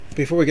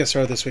Before we get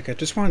started this week, I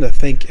just wanted to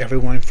thank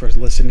everyone for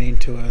listening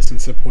to us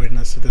and supporting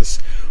us through this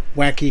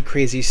wacky,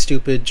 crazy,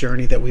 stupid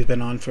journey that we've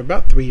been on for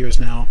about 3 years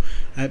now.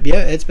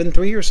 It's been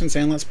 3 years since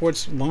Sandlot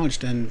Sports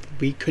launched, and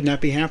we could not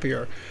be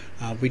happier.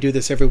 We do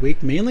this every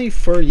week, mainly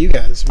for you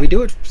guys. We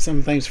do it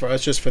sometimes for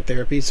us, just for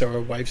therapy, so our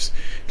wives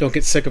don't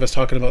get sick of us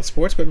talking about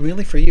sports, but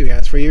really for you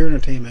guys, for your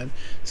entertainment.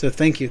 So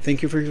thank you.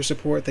 Thank you for your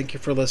support. Thank you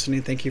for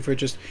listening. Thank you for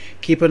just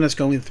keeping us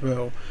going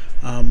through.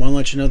 I want to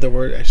let you know that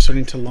we're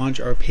starting to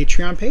launch our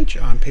Patreon page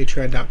on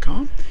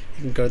patreon.com.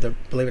 You can go to, I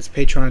believe it's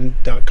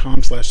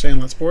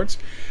patreon.com/sandlotsports.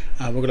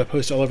 We're going to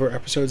post all of our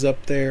episodes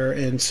up there,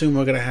 and soon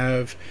we're going to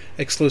have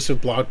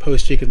exclusive blog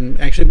posts. You can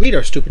actually read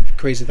our stupid,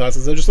 crazy thoughts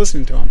instead of just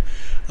listening to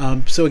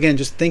them. So again,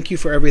 just thank you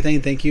for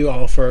everything. Thank you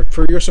all for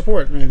your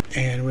support.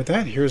 And with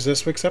that, here's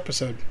this week's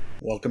episode.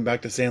 Welcome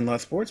back to Sandlot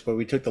Sports, where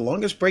we took the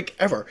longest break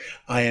ever.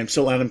 I am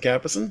still Adam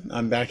Capison.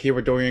 I'm back here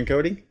with Dorian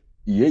Cody.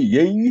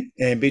 Yay.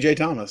 And BJ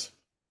Thomas.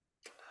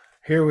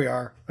 Here we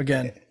are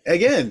again.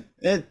 Again.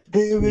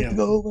 Here we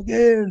go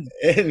again.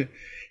 And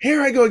here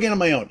I go again on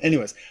my own.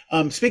 Anyways,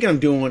 speaking of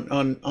doing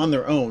on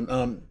their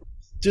own,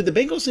 do the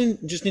Bengals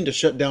just need to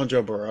shut down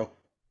Joe Burrow?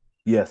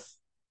 Yes.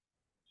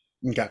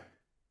 Okay.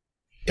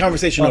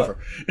 Conversation over.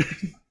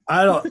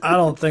 I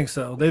don't think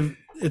so.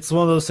 It's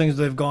one of those things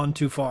they've gone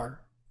too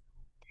far.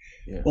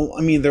 Yeah. Well,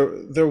 I mean, they're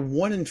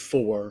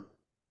 1-4,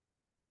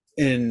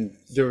 and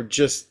they're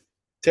just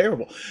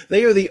terrible.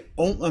 They are the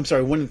only. I'm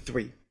sorry,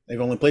 1-3. They've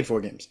only played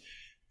 4 games.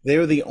 They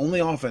are the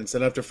only offense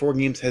that after 4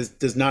 games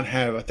does not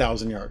have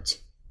 1,000 yards.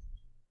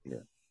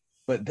 Yeah,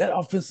 but that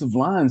offensive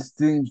line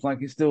seems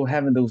like it's still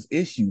having those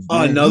issues.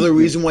 Another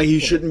reason why he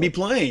shouldn't be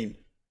playing.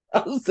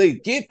 I would say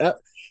get up.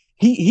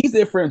 He's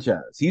their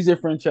franchise. He's their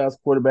franchise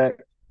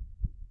quarterback.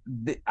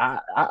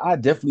 I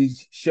definitely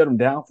shut him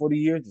down for the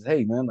year. Just,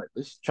 hey man, like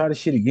let's try this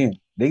shit again.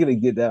 They're gonna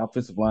get that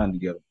offensive line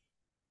together.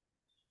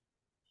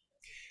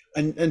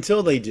 And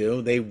until they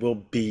do, they will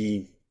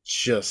be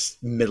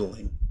just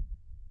middling.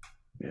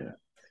 Yeah.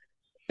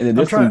 And then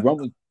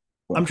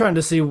I'm trying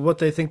to see what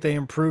they think they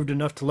improved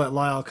enough to let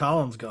Lyle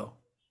Collins go.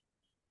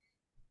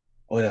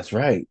 Oh, that's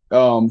right.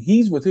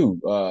 He's with who?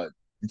 The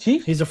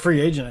Chiefs? He's a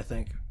free agent, I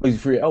think. Oh, he's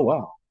free. Oh,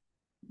 wow.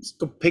 Just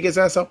go pick his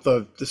ass up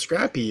the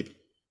scrap heap.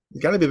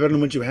 You got to be better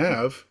than what you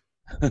have.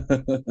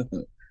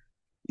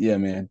 Yeah,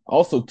 man.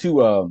 Also,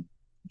 too,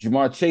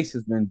 Jamar Chase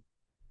has been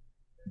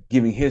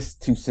giving his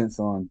 2 cents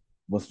on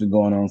what's been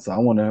going on. So I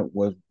wonder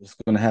what's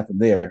going to happen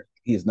there.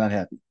 He is not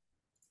happy.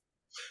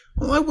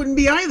 Well, I wouldn't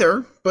be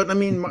either. But I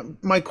mean,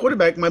 my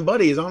quarterback, my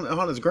buddy, is on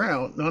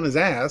his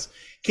ass.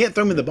 Can't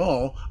throw me the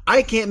ball.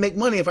 I can't make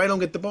money if I don't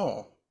get the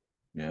ball.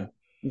 Yeah,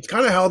 it's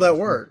kind of how that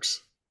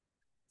works.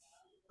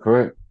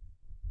 Correct.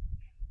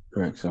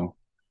 So,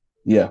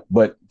 yeah.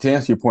 But to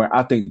answer your point,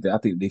 I think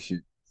they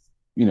should,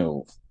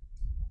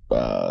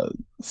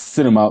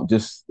 sit him out,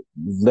 just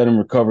let him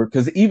recover.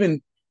 Because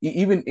even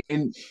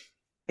in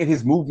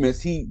his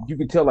movements, you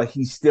can tell like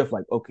he's stiff.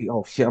 Like, okay,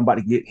 oh shit, I'm about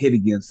to get hit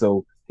again.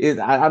 So.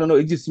 I don't know.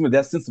 It just seems like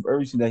that sense of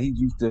urgency that he's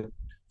used to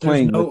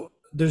playing.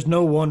 There's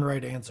no one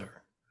right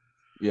answer.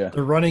 Yeah.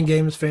 The running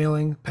game is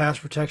failing. Pass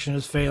protection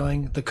is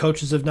failing. The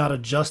coaches have not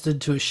adjusted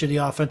to a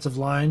shitty offensive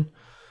line.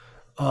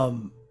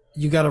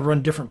 You got to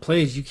run different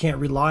plays. You can't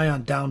rely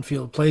on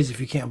downfield plays if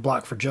you can't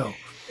block for Joe.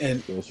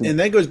 And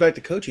that goes back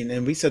to coaching.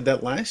 And we said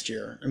that last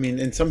year. I mean,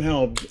 and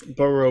somehow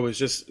Burrow was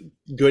just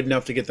good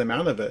enough to get them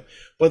out of it.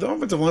 But the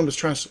offensive line was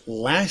trash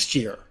last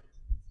year.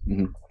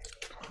 Mm-hmm.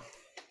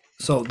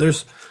 So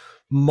there's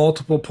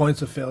multiple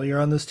points of failure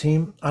on this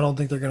team. I don't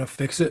think they're going to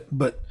fix it.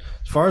 But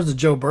as far as the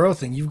Joe Burrow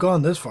thing, you've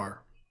gone this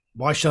far.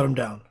 Why shut him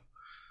down?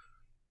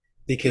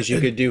 Because you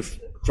could do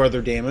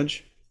further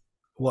damage.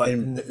 What?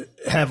 And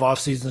have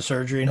off-season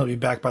surgery and he'll be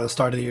back by the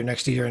start of the year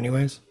next year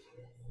anyways?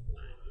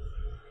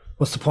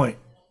 What's the point?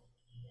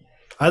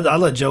 I'd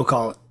let Joe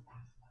call it.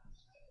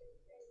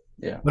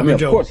 Yeah.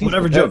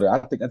 Whatever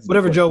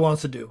Joe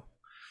wants to do.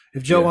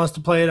 If Joe wants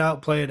to play it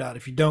out, play it out.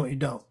 If you don't, you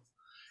don't.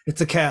 It's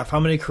a calf.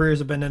 How many careers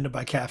have been ended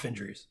by calf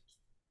injuries?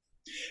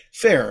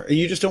 Fair.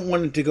 You just don't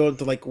want it to go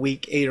into like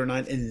week 8 or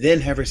 9 and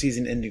then have a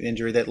season-ending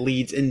injury that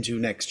leads into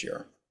next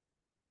year.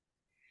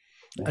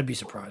 I'd be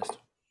surprised.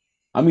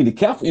 I mean, the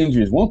calf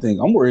injury is one thing.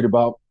 I'm worried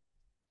about,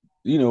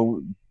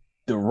 the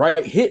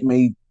right hit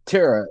may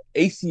tear a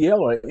ACL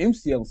or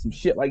MCL or some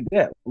shit like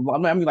that.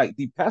 I mean, like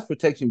the pass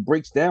protection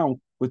breaks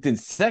down within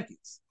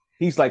seconds.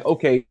 He's like,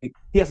 okay,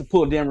 he has to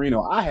pull a Dan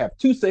Marino. I have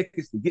 2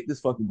 seconds to get this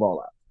fucking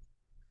ball out.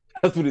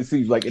 That's what it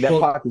seems like. And that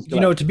pocket's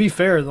to be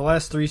fair, the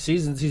last 3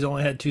 seasons, he's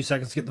only had 2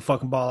 seconds to get the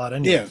fucking ball out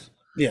anyways.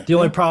 Yeah. The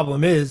only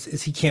problem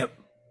is he can't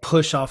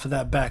push off of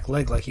that back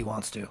leg like he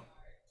wants to.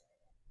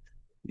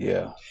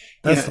 Yeah.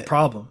 That's the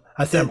problem.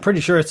 I'm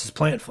pretty sure it's his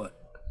plant foot.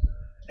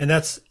 And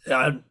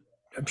I'm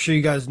sure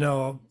you guys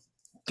know,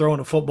 throwing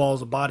a football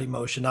is a body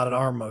motion, not an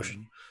arm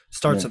motion. It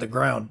starts at the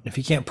ground. If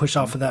you can't push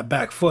off of that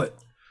back foot,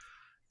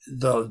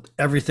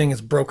 everything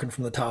is broken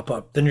from the top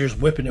up. Then you're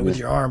just whipping it with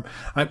your arm.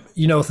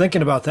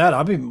 Thinking about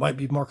that, might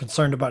be more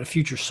concerned about a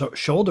future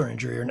shoulder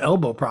injury or an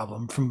elbow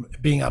problem from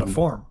being out of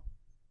form.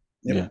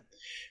 Yeah.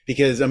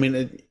 Because I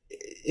mean,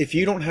 if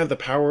you don't have the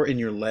power in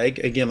your leg,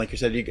 again, like you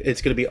said,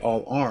 it's going to be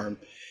all arm,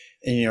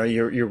 and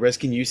you're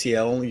risking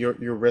UCL.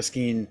 You're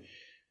risking,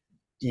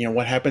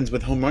 what happens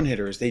with home run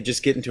hitters? They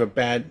just get into a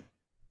bad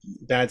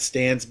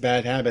stance,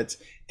 bad habits,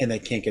 and they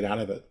can't get out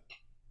of it.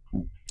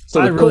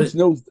 So the coach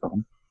knows.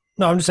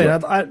 No, I'm just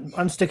saying.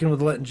 I'm sticking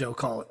with letting Joe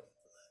call it.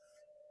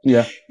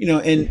 Yeah.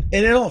 And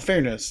in all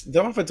fairness,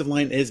 the offensive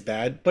line is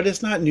bad, but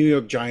it's not New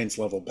York Giants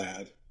level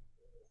bad.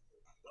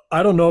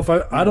 I don't know if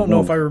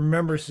I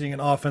remember seeing an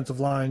offensive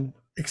line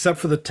except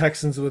for the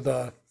Texans with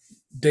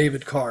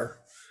David Carr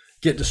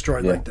get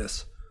destroyed like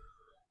this.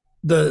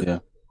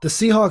 The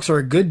Seahawks are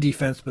a good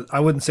defense, but I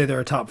wouldn't say they're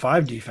a top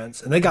 5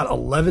 defense, and they got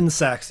 11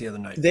 sacks the other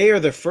night. They are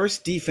the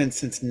first defense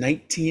since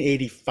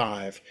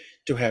 1985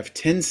 to have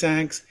 10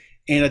 sacks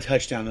and a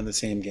touchdown in the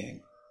same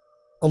game.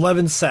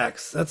 11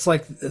 sacks. That's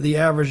like the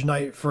average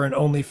night for an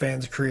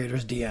OnlyFans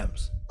creator's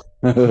DMs.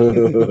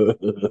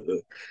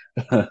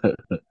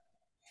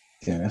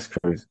 Yeah, that's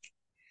crazy.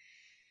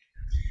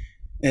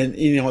 And,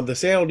 the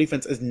Seattle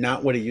defense is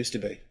not what it used to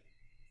be.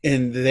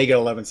 And they get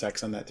 11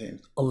 sacks on that team.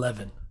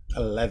 11.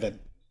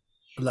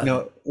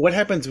 What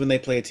happens when they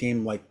play a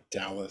team like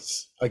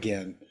Dallas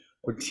again,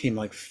 or a team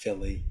like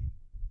Philly?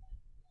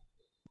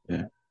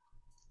 Yeah.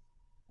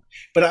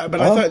 But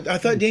I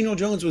thought Daniel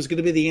Jones was going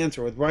to be the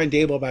answer with Brian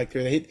Daboll back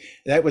there.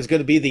 That was going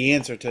to be the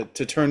answer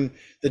to turn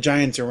the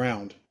Giants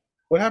around.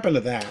 What happened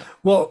to that?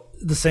 Well,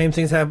 the same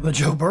things happened with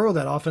Joe Burrow.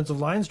 That offensive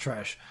line's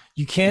trash.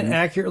 You can't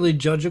accurately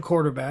judge a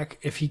quarterback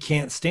if he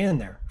can't stand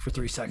there for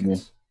 3 seconds.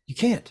 Yeah. You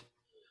can't.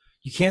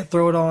 You can't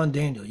throw it all on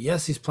Daniel.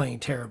 Yes, he's playing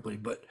terribly,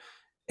 but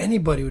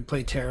anybody would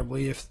play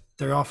terribly if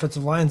their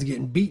offensive line's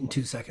getting beat in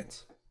 2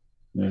 seconds.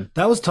 Yeah.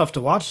 That was tough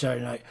to watch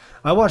Saturday night.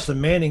 I watched the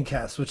Manning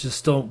cast, which is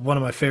still one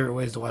of my favorite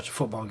ways to watch a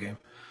football game.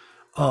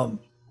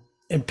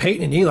 And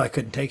Peyton and Eli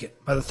couldn't take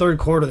it. By the third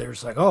quarter, they were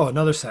just like, oh,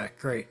 another sack.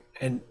 Great.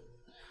 And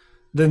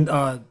then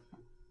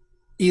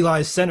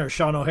Eli's center,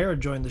 Sean O'Hara,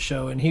 joined the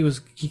show, and he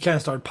kind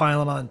of started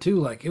piling on too.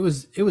 Like it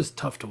was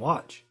tough to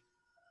watch.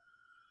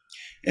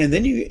 And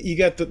then you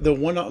got the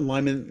one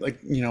lineman,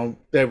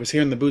 that was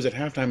hearing the boos at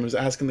halftime, was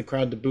asking the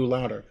crowd to boo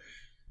louder,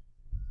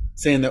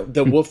 saying that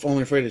the wolf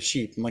only afraid of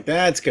sheep. I'm like,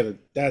 that's gonna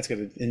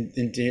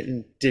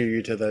endear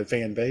you to the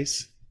fan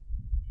base.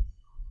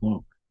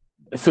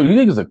 So you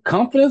think it's a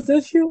confidence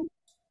issue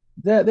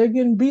that they're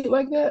getting beat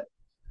like that?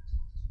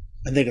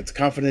 I think it's a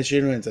confidence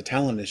issue and it's a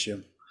talent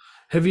issue.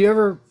 Have you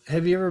ever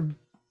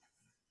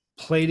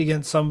played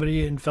against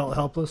somebody and felt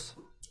helpless?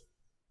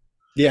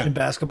 Yeah. In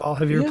basketball,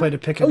 have you ever played a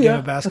pickup game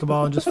of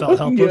basketball and just felt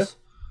helpless?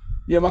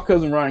 Yeah, my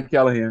cousin Ryan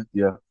Callahan.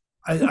 Yeah.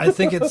 I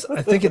think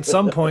at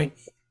some point,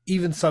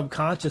 even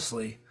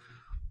subconsciously,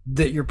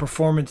 that your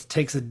performance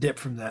takes a dip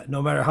from that.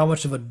 No matter how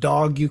much of a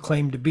dog you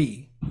claim to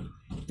be,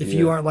 if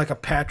you aren't like a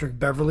Patrick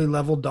Beverly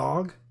level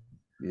dog,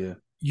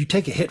 you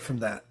take a hit from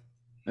that.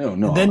 Oh,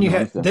 no. And then you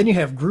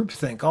have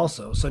groupthink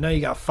also. So now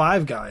you got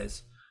 5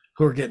 guys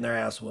who are getting their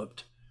ass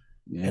whooped,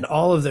 and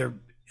all of their.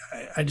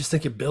 I just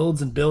think it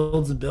builds and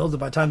builds and builds, and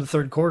by the time the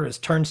third quarter, it's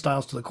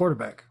turnstiles to the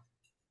quarterback.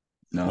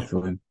 No,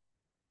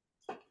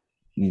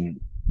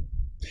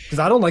 because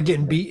I don't like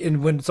getting beat,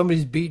 and when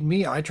somebody's beating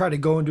me, I try to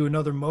go into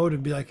another mode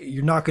and be like,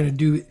 "You're not going to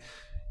do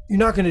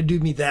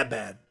me that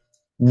bad."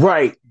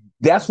 Right.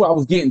 That's what I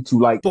was getting to.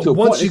 Like, but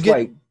once you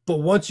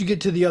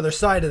get to the other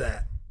side of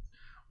that,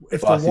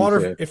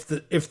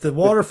 if the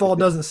waterfall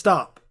doesn't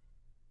stop.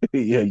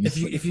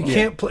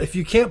 If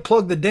you can't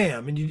plug the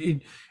dam and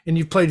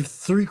you've played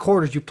 3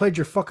 quarters, you played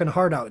your fucking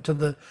heart out to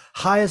the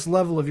highest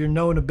level of your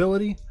known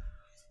ability.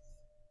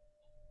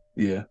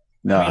 Yeah.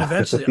 No. I mean,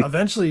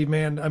 eventually,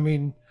 man. I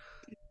mean,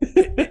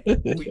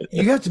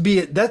 you have to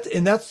be that,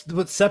 and that's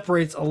what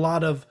separates a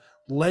lot of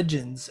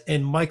legends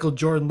and Michael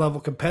Jordan level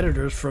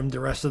competitors from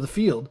the rest of the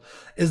field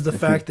is the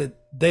fact that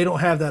they don't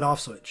have that off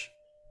switch.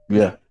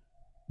 Yeah.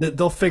 That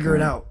they'll figure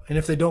it out, and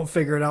if they don't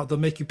figure it out, they'll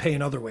make you pay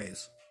in other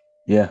ways.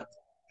 Yeah.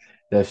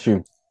 That's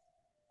true.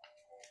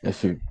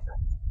 I'd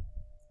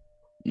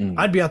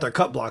be out there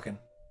cut blocking.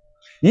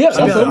 Yeah,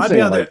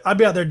 I'd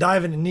be out there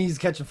diving and knees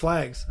catching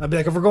flags. I'd be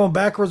like, if we're going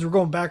backwards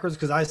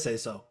because I say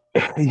so.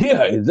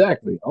 Yeah,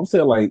 exactly. I'm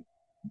saying, like,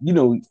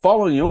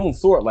 following your own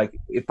sort. Like,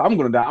 if I'm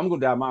gonna die, I'm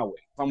gonna die my way.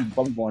 If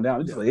I'm going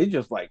down, it's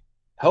just like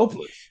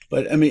helpless.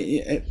 But I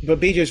mean, but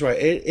BJ's right.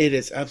 It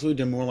is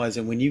absolutely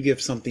demoralizing when you give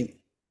something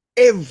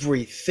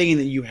everything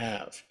that you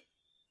have,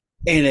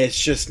 and it's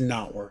just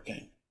not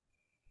working.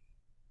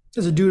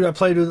 There's a dude I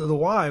played with at the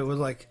Y was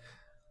like,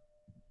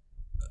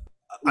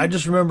 I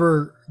just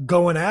remember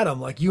going at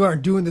him like, you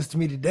aren't doing this to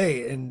me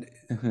today. And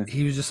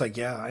he was just like,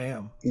 yeah, I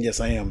am. Yes,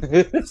 I am.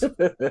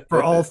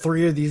 For all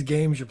 3 of these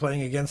games you're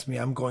playing against me,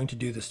 I'm going to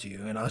do this to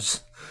you. And I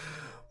was,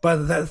 by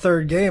that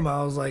 3rd game,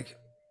 I was like,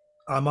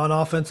 I'm on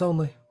offense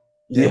only.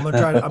 Yeah.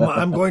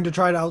 I'm going to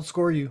try to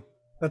outscore you.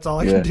 That's all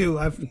I can do.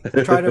 I've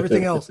tried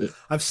everything else.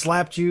 I've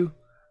slapped you.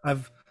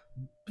 I've,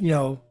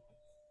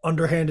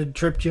 underhanded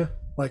tripped you.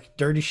 Like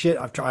dirty shit.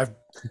 I've tried.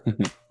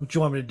 What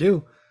you want me to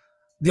do?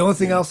 The only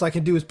thing else I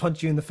can do is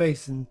punch you in the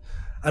face, and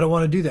I don't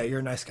want to do that. You're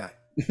a nice guy.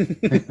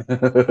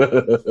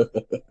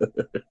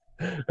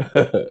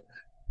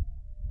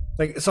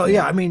 Like, so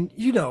yeah, I mean,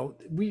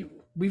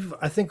 we've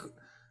I think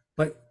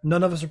like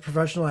none of us are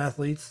professional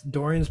athletes.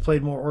 Dorian's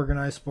played more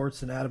organized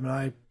sports than Adam and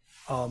I.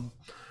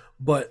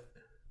 But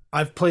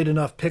I've played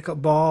enough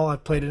pickup ball,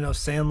 I've played enough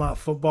sandlot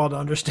football to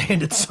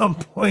understand at some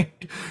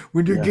point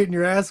when you're getting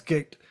your ass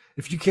kicked,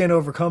 if you can't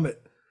overcome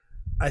it,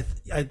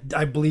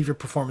 I believe your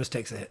performance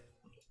takes a hit.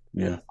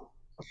 Yeah.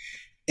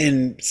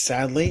 And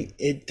sadly,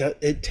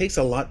 it takes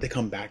a lot to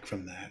come back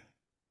from that.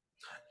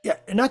 Yeah,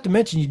 and not to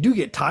mention you do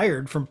get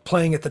tired from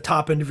playing at the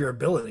top end of your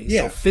ability.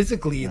 Yeah. So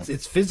physically,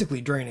 it's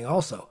physically draining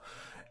also.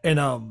 And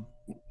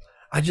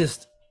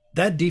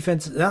that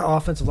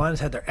offensive line has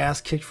had their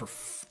ass kicked for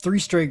 3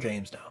 straight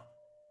games now.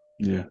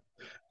 Yeah.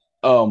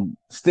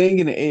 Staying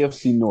in the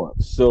AFC North.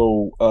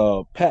 So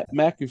Pat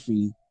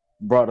McAfee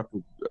brought up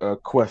a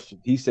question.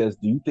 He says,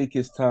 "Do you think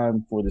it's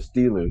time for the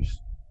Steelers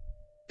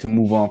to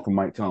move on from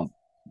Mike Tomlin?"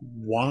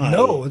 Why?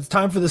 No, it's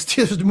time for the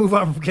Steelers to move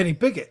on from Kenny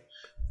Pickett.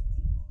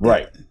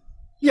 Right.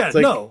 Yeah, It's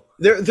like, no.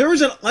 There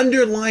is an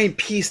underlying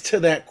piece to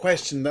that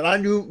question that I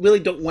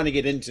really don't want to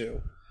get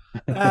into.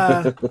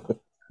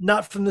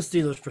 Not from the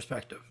Steelers'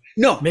 perspective.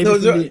 No, Maybe no,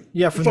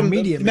 from the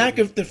media.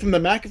 From the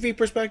McAfee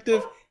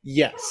perspective,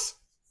 yes.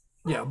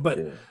 Yeah, but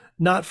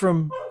not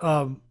from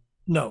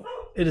no.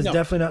 It is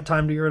definitely not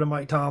time to get rid of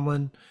Mike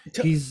Tomlin.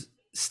 He's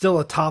still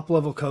a top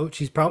level coach.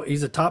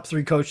 He's a top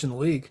 3 coach in the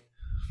league.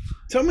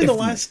 Tell me the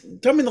last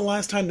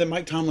time that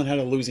Mike Tomlin had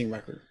a losing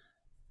record.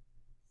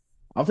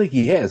 I think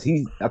he has.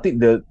 I think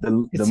the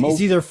most.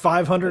 It's either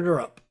 500 or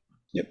up.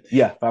 Yep.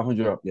 Yeah,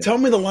 500 up. Yeah. Tell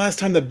me the last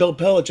time that Bill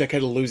Belichick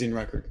had a losing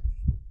record.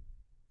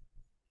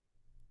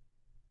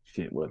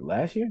 Shit, what,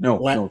 last year? No,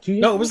 2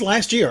 years? No, it was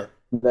last year.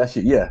 Last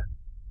year,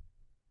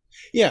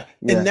 Yeah,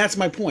 and that's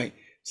my point.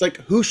 It's like,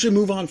 who should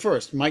move on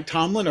first, Mike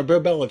Tomlin or Bill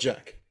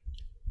Belichick?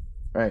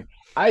 Right.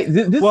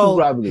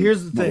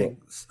 Here's the thing.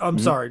 I'm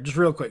sorry, just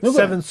real quick. No,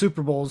 7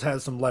 Super Bowls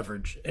has some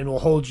leverage and will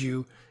hold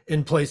you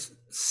in place.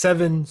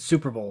 7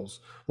 Super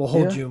Bowls will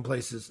hold you in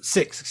places.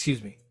 6,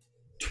 excuse me.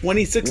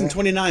 26 and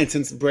 29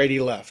 since Brady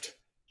left.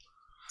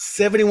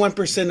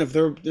 71% of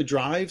their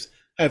drives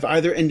have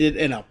either ended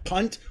in a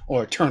punt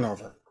or a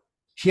turnover.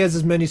 He has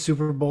as many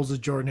Super Bowls as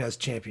Jordan has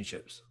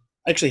championships.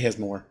 Actually, he has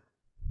more.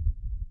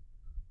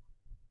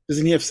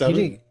 Doesn't he have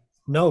 7?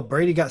 No,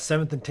 Brady got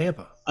 7th in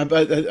Tampa.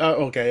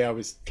 Okay, I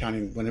was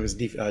counting when it was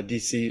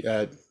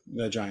DC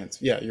the Giants.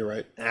 Yeah, you're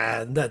right.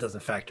 That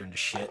doesn't factor into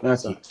shit.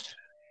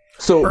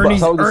 So Ernie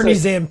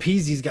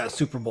Zampezi's got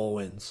Super Bowl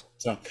wins.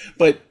 So,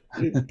 but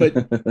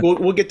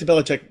we'll get to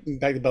Belichick,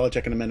 back to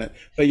Belichick in a minute.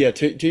 But yeah,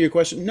 to your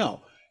question,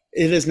 no,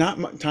 it is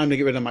not time to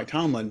get rid of Mike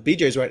Tomlin.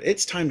 BJ's right.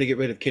 It's time to get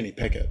rid of Kenny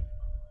Pickett.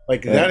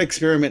 Like that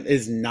experiment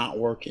is not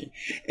working.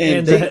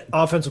 And the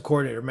offensive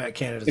coordinator, Matt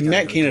Canada.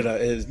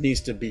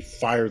 Needs to be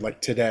fired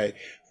like today.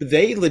 But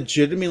they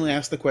legitimately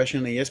asked the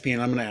question on ESPN.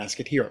 I'm going to ask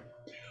it here.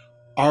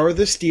 Are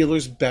the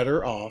Steelers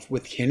better off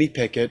with Kenny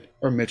Pickett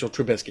or Mitchell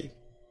Trubisky?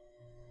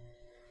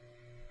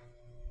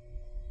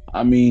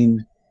 I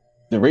mean,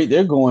 the rate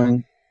they're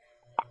going,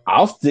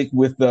 I'll stick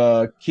with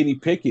Kenny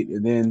Pickett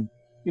and then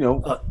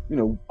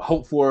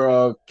hope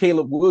for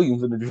Caleb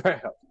Williams in the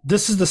draft.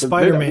 This is the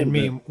Spider-Man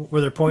meme where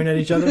they're pointing at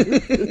each other.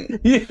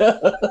 Yeah,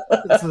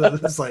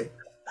 it's like,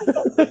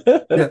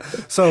 yeah.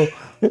 So,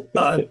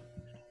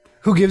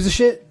 who gives a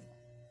shit?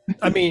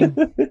 I mean,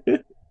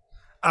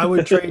 I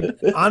would trade.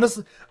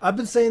 Honestly, I've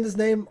been saying this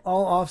name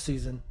all off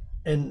season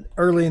and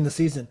early in the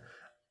season.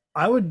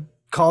 I would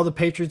call the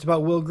Patriots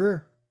about Will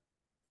Grier.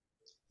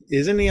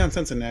 Isn't he on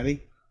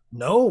Cincinnati?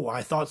 No,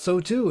 I thought so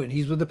too, and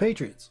he's with the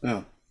Patriots.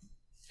 Oh,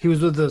 he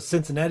was with the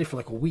Cincinnati for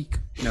like a week.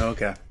 No,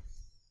 okay.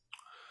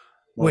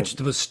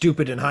 Which was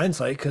stupid in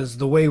hindsight because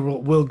the way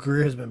Will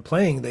Grier has been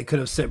playing, they could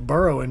have sit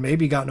Burrow and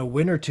maybe gotten a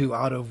win or 2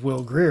 out of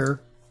Will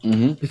Grier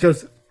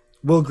because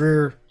Will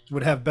Grier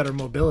would have better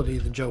mobility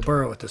than Joe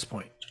Burrow at this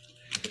point.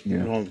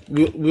 Yeah. Well,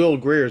 Will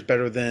Grier is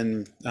better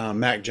than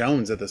Mac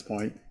Jones at this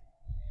point.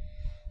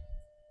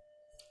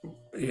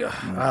 Yeah,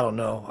 I don't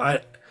know.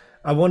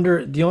 I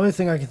wonder. The only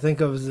thing I can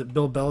think of is that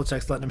Bill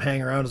Belichick's letting him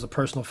hang around as a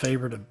personal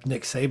favorite of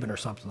Nick Saban or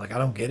something. Like, I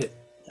don't get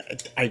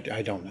it.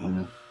 I don't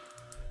know.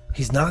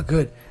 He's not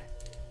good.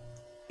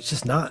 It's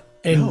just not.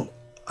 And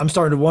I'm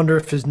starting to wonder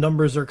if his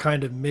numbers are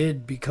kind of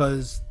mid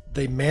because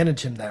they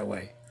manage him that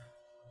way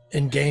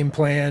in game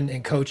plan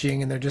and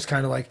coaching. And they're just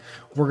kind of like,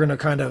 we're going to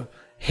kind of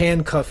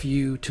handcuff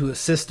you to a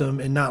system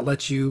and not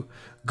let you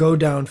go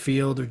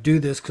downfield or do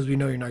this because we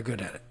know you're not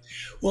good at it.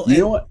 Well, you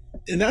know what?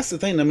 And that's the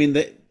thing. I mean,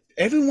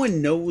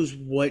 everyone knows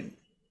what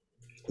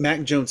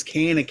Mac Jones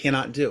can and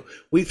cannot do.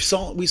 We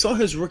saw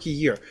his rookie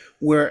year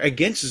where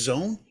against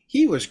zone,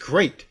 he was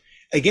great.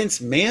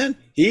 Against man,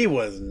 he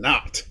was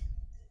not.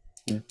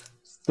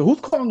 So who's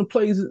calling the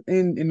plays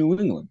in New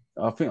England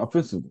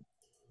offensively?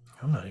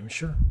 I'm not even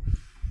sure.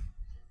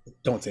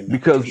 Don't say Mac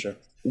because for sure.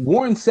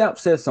 Warren Sapp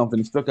said something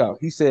that stuck out.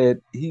 He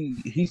said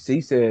he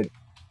said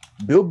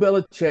Bill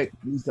Belichick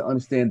needs to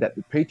understand that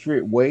the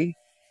Patriot way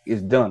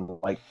is done.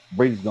 Like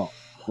Brady's gone.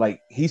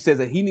 Like he says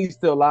that he needs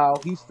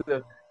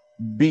to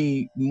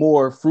be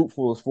more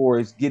fruitful as far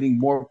as getting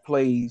more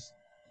plays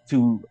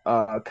to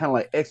kind of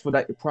like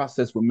expedite the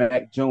process with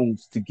Mac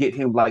Jones to get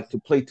him like to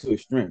play to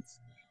his strengths.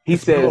 He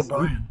It's Bill says,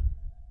 O'Brien.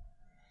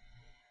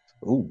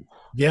 "Ooh,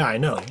 Yeah, I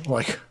know.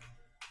 Like,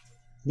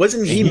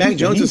 Wasn't he Mac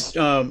Jones' he's-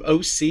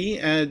 OC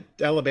at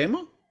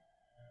Alabama?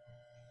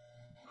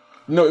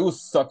 no, it was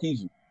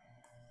Sarkisian.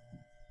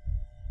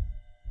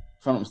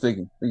 If I'm not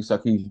mistaken, I think it's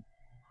Sarkisian.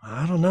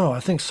 I don't know.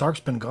 I think Sark's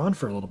been gone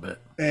for a little bit.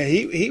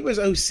 He was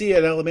OC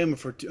at Alabama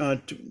for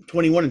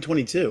 21 and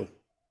 22.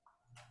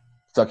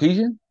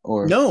 Sarkisian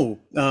or No,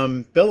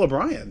 Bill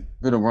O'Brien.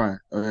 Bill O'Brien?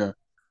 Oh yeah,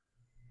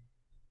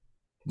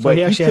 So but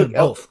he actually had took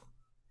both.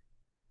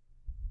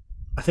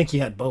 I think he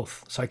had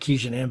both,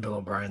 Sarkisian and Bill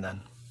O'Brien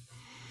then.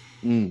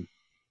 Mm.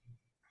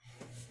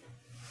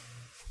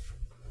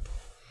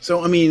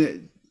 So, I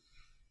mean,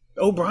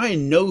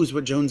 O'Brien knows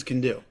what Jones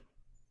can do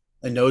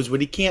and knows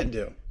what he can't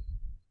do.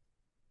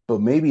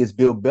 But maybe it's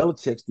Bill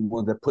Belichick's the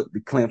one that put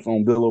the clamps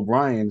on Bill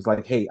O'Brien. It's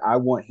like, hey, I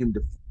want him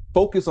to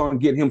focus on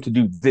getting him to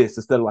do this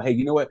instead of like, hey,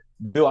 you know what,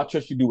 Bill, I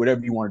trust you to do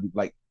whatever you want to do.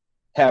 Like,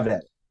 have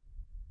that.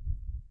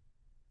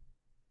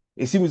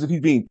 It seems as if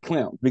he's being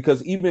clamped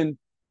because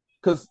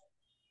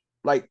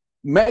like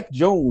Mac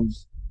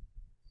Jones,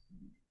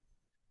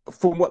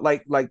 from what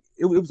like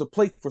it was a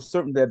play for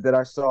certain that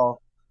I saw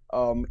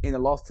in the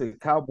loss to the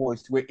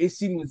Cowboys where it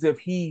seemed as if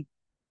he's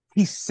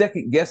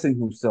second guessing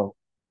himself.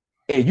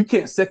 And you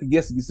can't second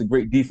guess against a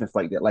great defense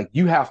like that. Like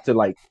you have to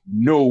like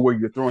know where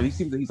you're throwing. He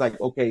seems like he's like,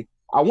 okay,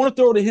 I want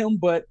to throw to him,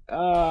 but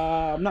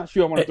I'm not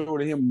sure I want to throw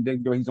to him.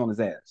 And then he's on his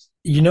ass.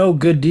 You know,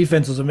 good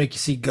defenses will make you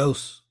see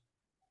ghosts.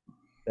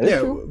 That's yeah,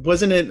 true.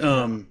 wasn't it?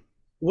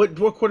 What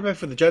quarterback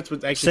for the Jets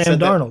was actually Sam said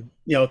that? Darnold.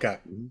 Yeah, okay.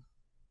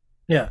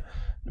 Yeah,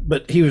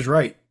 but he was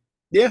right.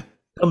 Yeah,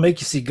 They'll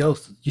make you see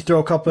ghosts. You throw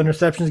a couple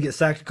interceptions, get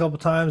sacked a couple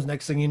times.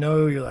 Next thing you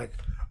know, you're like,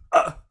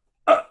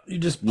 you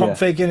just pump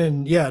faking,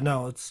 and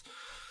it's.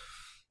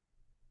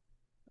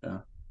 Yeah.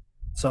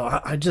 So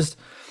I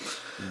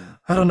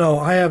don't know.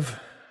 I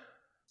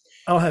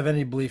don't have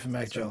any belief in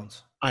Mac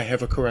Jones. I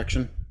have a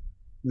correction.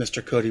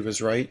 Mr. Cody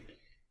was right.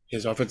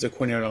 His offensive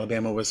coordinator at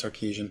Alabama was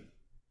Sarkisian.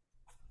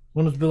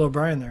 When was Bill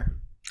O'Brien there?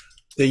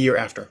 The year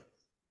after.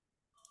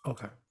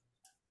 Okay.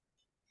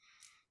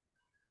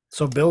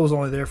 So Bill was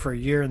only there for a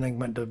year and then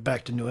went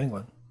back to New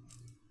England.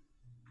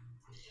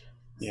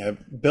 Yeah,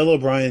 Bill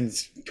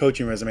O'Brien's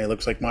coaching resume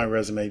looks like my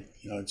resume,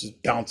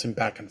 just bouncing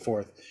back and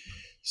forth.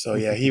 So,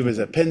 yeah, he was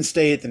at Penn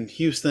State, then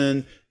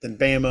Houston, then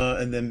Bama,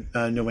 and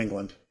then New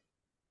England.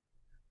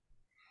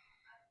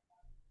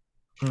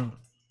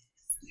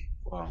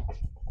 Wow.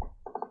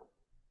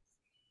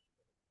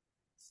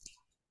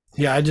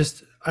 Yeah,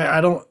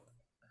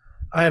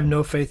 I have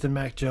no faith in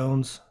Mac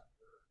Jones.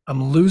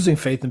 I'm losing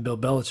faith in Bill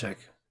Belichick.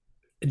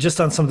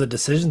 Just on some of the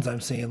decisions I'm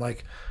seeing.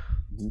 Like,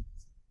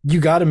 you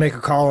got to make a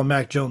call on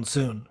Mac Jones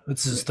soon.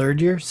 It's his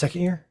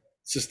second year?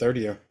 It's his third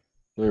year.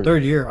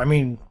 Third year. I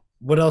mean,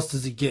 what else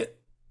does he get?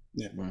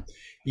 Yeah.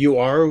 You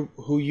are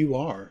who you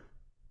are.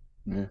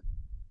 Yeah.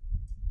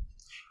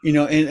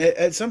 And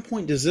at some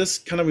point, does this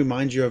kind of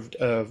remind you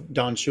of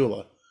Don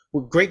Shula?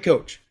 Well, great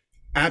coach.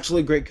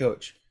 Absolutely great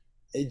coach.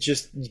 It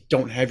just, you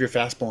don't have your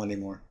fastball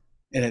anymore.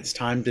 And it's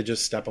time to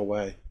just step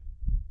away.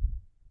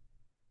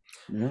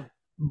 Yeah.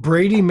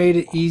 Brady made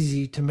it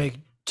easy to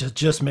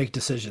just make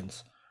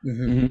decisions.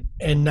 Mm-hmm.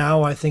 And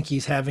now I think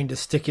he's having to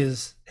stick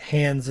his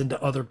hands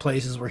into other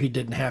places where he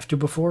didn't have to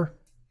before.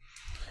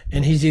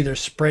 And he's either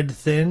spread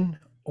thin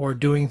or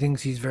doing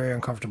things he's very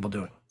uncomfortable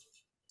doing.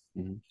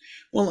 Mm-hmm.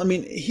 Well, I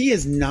mean, he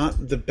is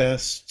not the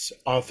best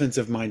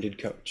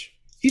offensive-minded coach.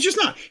 He's just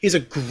not. He's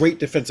a great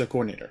defensive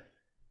coordinator.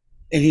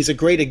 And he's a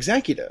great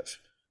executive.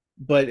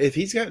 But if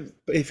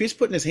he's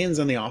putting his hands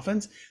on the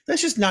offense,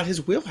 that's just not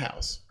his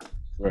wheelhouse.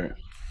 Right.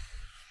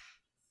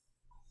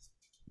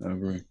 I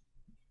agree.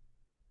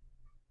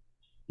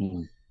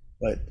 Mm-hmm.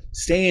 But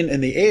staying in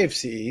the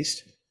AFC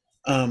East,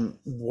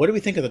 what do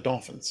we think of the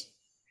Dolphins?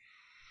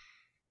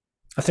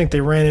 I think they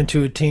ran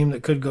into a team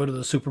that could go to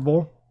the Super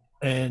Bowl.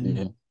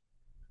 And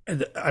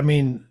I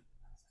mean,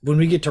 when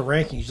we get to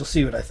rankings, you'll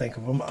see what I think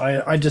of them.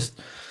 I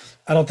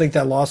don't think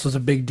that loss was a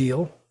big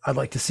deal. I'd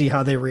like to see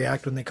how they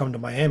react when they come to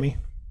Miami.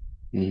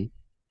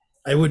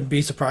 Mm-hmm. I wouldn't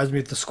be surprised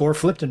if the score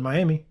flipped in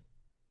Miami.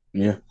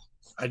 Yeah.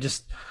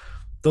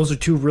 Those are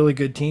two really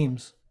good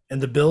teams. And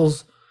the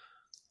Bills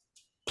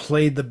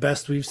played the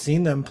best we've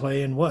seen them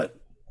play in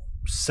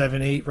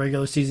 7, 8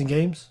 regular season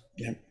games?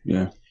 Yeah.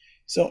 Yeah.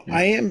 So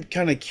I am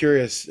kind of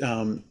curious.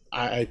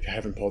 I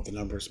haven't pulled the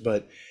numbers,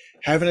 but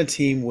having a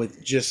team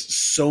with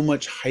just so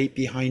much hype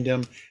behind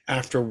them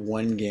after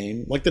one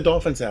game, like the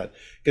Dolphins had,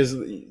 because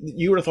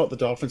you would have thought the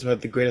Dolphins would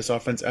have the greatest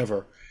offense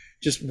ever.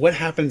 Just what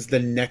happens the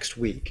next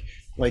week?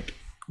 Like,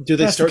 do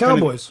they start the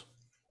Cowboys?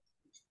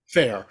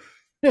 Fair.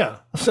 Yeah.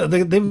 So they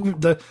had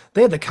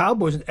the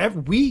Cowboys.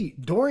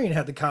 Dorian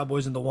had the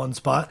Cowboys in the one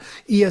spot.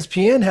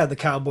 ESPN had the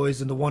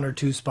Cowboys in the 1 or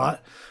 2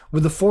 spot.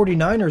 With the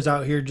 49ers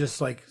out here just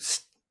like,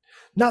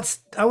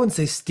 I wouldn't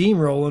say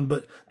steamrolling,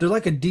 but they're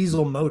like a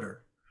diesel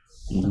motor.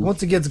 Mm-hmm.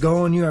 Once it gets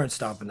going, you aren't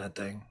stopping that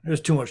thing. There's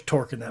too much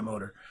torque in that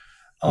motor.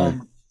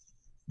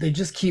 They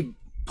just keep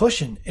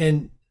pushing.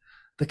 And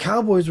The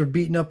Cowboys were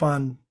beating up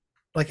on,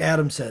 like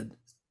Adam said,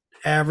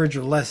 average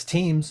or less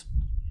teams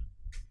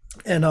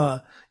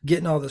and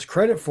getting all this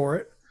credit for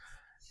it.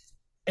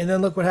 And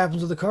then look what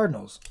happens with the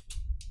Cardinals.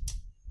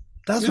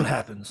 That's what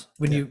happens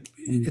when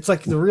it's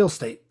like the real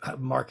estate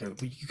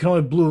market. You can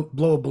only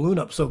blow a balloon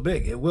up so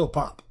big, it will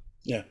pop.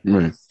 Yeah.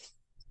 Right.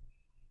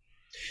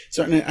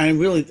 So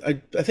I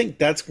think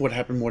that's what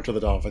happened more to the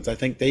Dolphins. I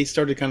think they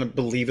started kind of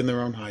believing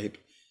their own hype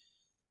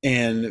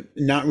and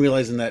not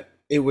realizing that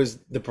it was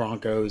the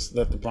Broncos,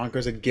 that the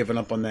Broncos had given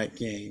up on that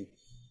game.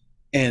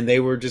 And they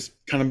were just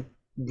kind of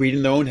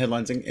reading their own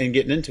headlines and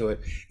getting into it.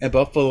 And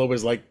Buffalo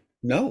was like,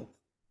 no.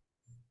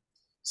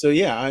 So,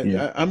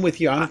 I'm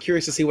with you. I'm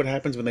curious to see what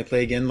happens when they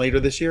play again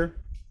later this year.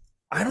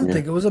 I don't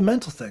think it was a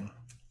mental thing.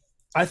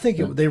 I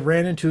think they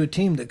ran into a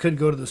team that could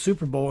go to the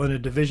Super Bowl in a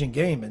division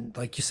game. And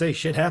like you say,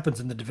 shit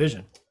happens in the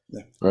division.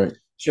 Yeah. Right.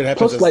 Shit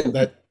happens.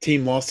 That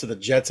team lost to the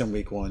Jets in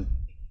week 1.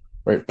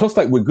 Right. Plus,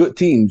 like with good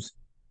teams,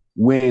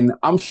 when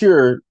I'm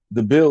sure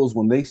the Bills,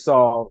 when they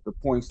saw the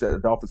points that the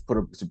Dolphins put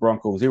up against the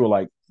Broncos, they were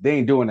like, they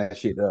ain't doing that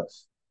shit to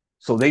us.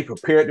 So they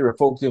prepared their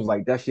folks. It was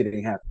like, that shit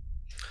ain't happening.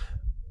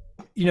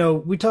 You know,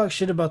 we talk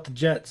shit about the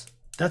Jets.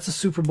 That's a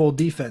Super Bowl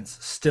defense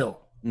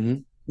still.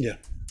 Mm-hmm. Yeah.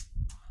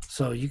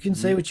 So you can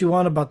say what you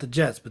want about the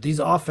Jets, but these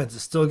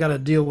offenses still got to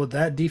deal with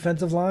that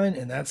defensive line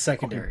and that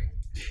secondary.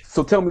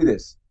 So tell me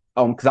this,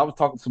 because I was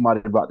talking to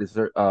somebody about this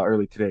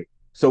early today.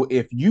 So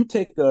if you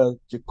take a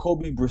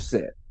Jacoby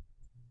Brissett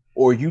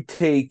or you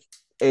take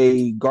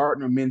a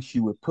Gardner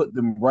Minshew and put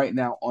them right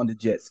now on the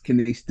Jets,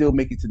 can they still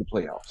make it to the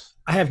playoffs?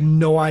 I have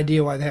no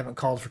idea why they haven't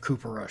called for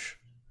Cooper Rush.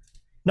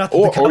 Not that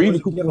the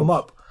Cowboys can give him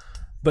up,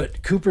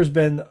 but Cooper's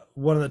been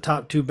one of the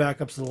top 2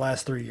 backups of the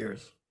last 3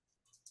 years.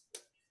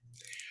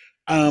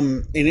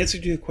 In answer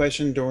to your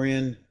question,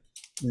 Dorian,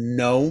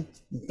 no,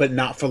 but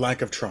not for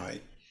lack of try.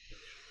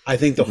 I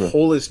think the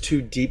hole is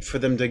too deep for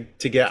them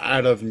to get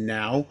out of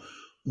now,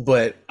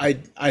 but I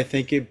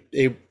think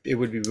it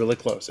would be really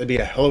close. It'd be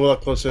a hell of a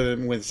lot closer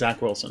than with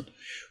Zach Wilson,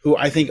 who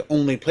I think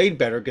only played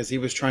better because he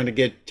was trying to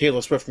get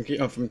Taylor Swift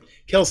from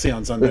Kelsey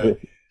on Sunday.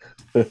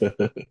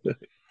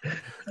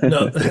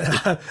 No,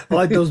 I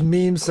like those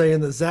memes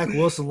saying that Zach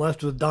Wilson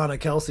left with Donna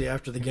Kelsey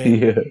after the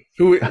game. Yeah.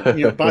 Who,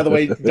 by the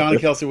way, Donna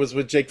Kelsey was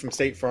with Jake from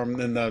State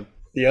Farm in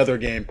the other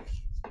game.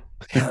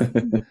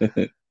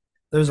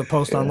 There's a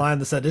post online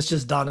that said, it's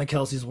just Donna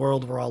Kelsey's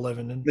world we're all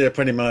living in. Yeah,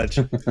 pretty much.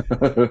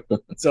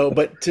 So,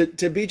 but to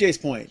BJ's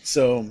point,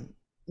 so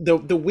the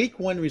week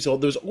 1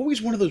 result, there's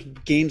always one of those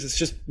games that's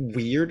just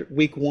weird,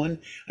 week 1.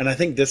 And I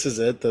think this is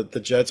it, the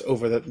Jets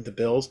over the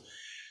Bills.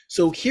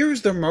 So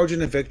here's their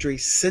margin of victory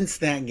since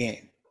that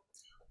game.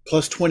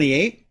 Plus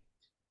 28,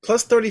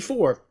 plus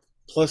 34,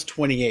 plus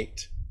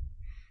 28.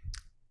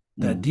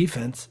 That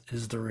defense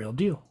is the real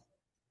deal.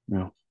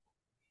 Yeah.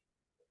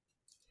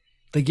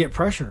 They get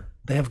pressure.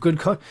 They have good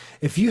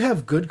if you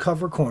have good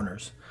cover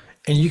corners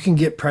and you can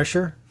get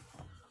pressure,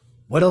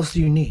 what else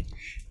do you need?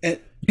 And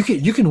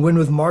you can win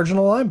with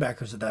marginal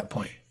linebackers at that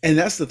point. And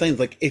that's the thing.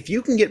 Like if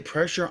you can get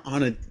pressure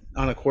on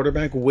a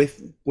quarterback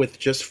with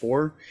just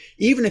 4,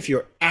 even if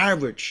you're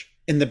average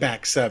in the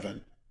back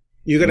 7,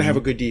 you're going to have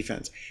a good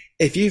defense.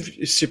 If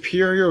you've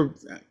superior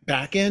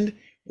back end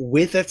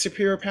with that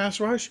superior pass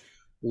rush,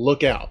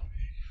 look out.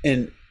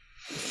 And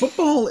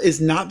football is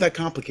not that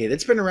complicated.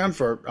 It's been around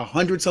for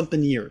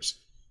 100-something years.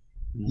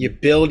 You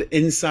build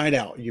inside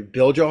out. You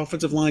build your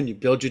offensive line. You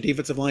build your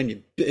defensive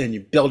line. And you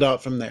build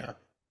out from there.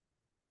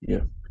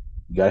 Yeah,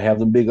 you gotta have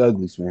them big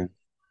uglies, man.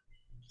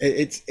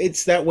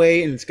 It's that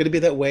way, and it's going to be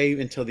that way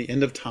until the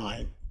end of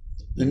time,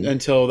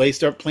 until they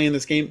start playing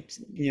this game,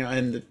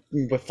 and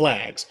with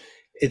flags.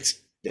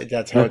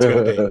 That's how it's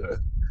going to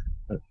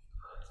be.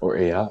 Or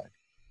AI.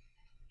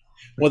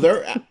 Well,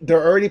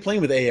 they're already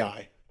playing with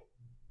AI.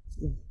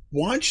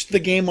 Watch the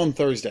game on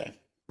Thursday.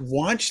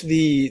 Watch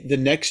the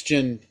next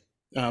gen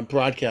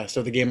broadcast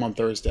of the game on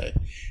Thursday,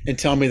 and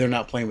tell me they're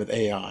not playing with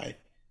AI.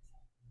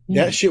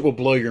 That shit will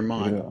blow your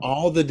mind. Yeah.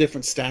 All the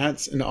different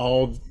stats and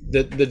all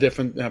the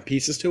different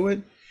pieces to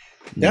it.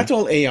 That's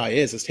all AI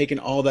is. It's taking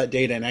all that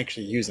data and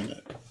actually using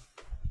it.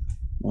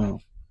 Wow.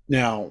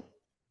 Now,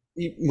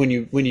 when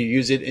you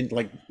use it in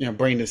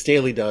Brandon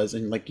Staley does,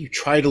 and you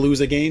try to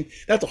lose a game,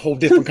 that's a whole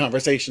different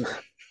conversation.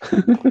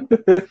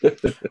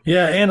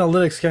 Yeah,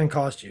 analytics can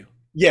cost you.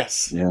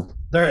 Yes. Yeah.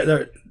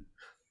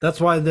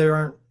 That's why there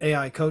aren't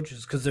AI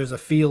coaches, because there's a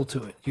feel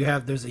to it.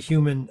 There's a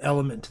human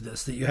element to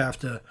this that you have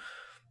to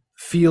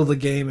feel the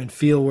game and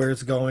feel where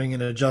it's going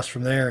and adjust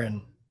from there.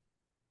 And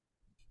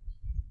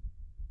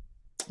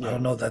I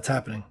don't know if that's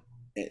happening.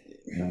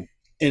 And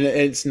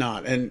it's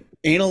not. And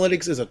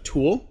analytics is a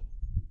tool,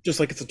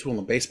 just like it's a tool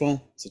in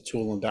baseball, it's a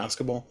tool in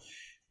basketball,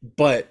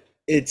 but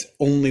it's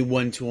only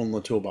one tool in the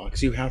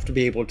toolbox. You have to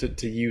be able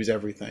to use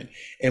everything.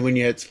 And when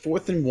it's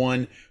 4th and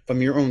 1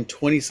 from your own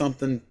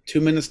 20-something, 2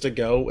 minutes to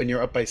go, and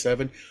you're up by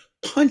 7,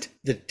 punt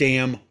the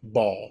damn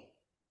ball.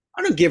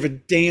 I don't give a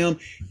damn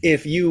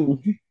if you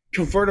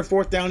convert a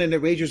 4th down and it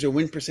raises your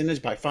win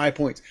percentage by 5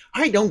 points.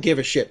 I don't give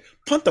a shit.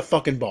 Punt the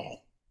fucking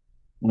ball.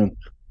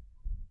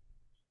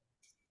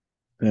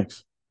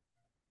 Thanks.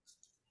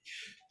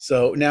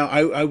 So now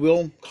I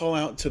will call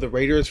out to the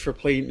Raiders for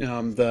playing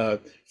the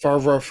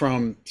Favre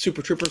from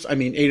Super Troopers. I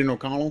mean Aiden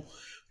O'Connell,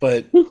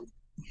 but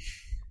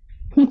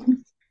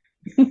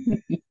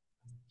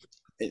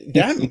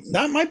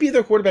that might be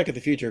their quarterback of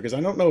the future because I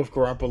don't know if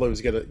Garoppolo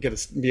is gonna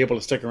be able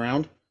to stick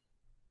around.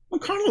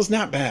 O'Connell's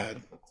not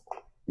bad.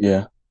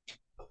 Yeah.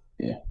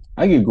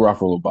 I give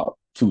Garoppolo about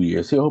 2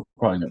 years. He'll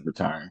probably never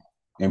retire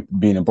and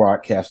being a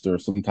broadcaster or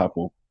some type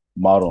of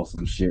model or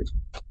some shit.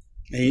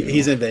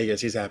 He's in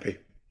Vegas. He's happy.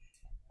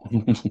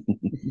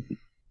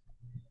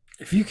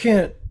 If you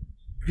can't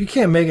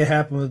make it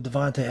happen with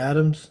Devontae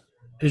Adams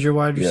as your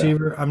wide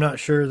receiver, I'm not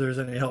sure there's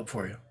any help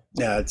for you.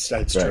 Yeah, that's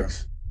true.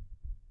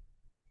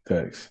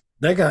 Thanks.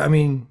 That guy, I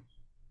mean,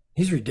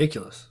 he's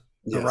ridiculous.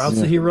 The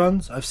routes that he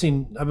runs, I've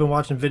been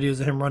watching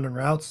videos of him running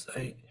routes.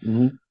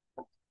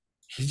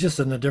 He's just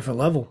on a different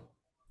level,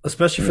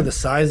 especially for the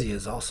size he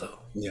is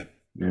also. Yeah.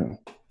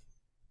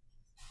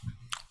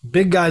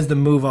 Big guys that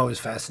move always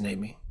fascinate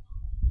me.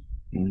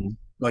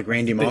 Like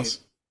Randy Moss?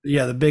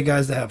 Yeah, the big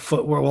guys that have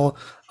footwork. Well,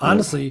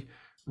 honestly,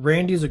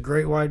 Randy's a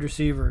great wide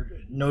receiver.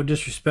 No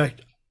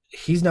disrespect.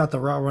 He's not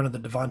the route runner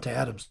that Devontae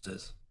Adams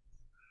is.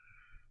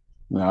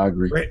 No, I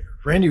agree.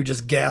 Randy would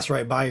just gas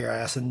right by your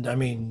ass. And, I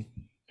mean,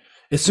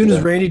 as soon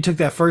as Randy took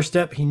that first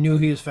step, he knew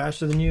he was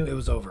faster than you. It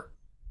was over.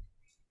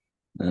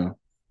 Yeah.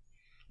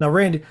 Now,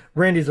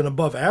 Randy's an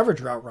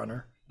above-average route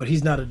runner, but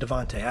he's not a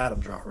Devontae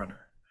Adams route runner.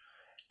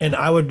 And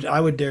I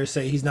would dare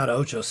say he's not an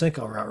Ocho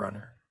Cinco route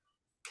runner.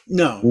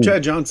 No,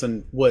 Chad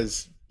Johnson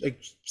was a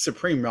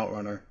supreme route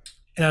runner.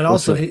 And I'd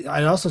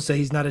also say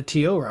he's not a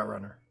T.O. route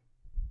runner.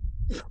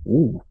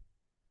 Ooh.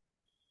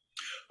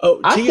 Oh,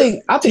 I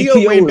think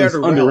T.O. ran is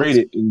better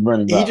underrated in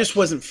running routes. He just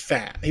wasn't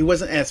fat. He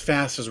wasn't as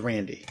fast as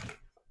Randy.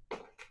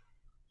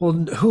 Well,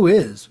 who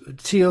is?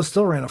 T.O.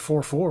 still ran a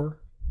 4.4.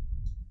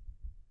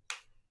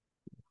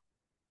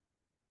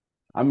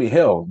 I mean,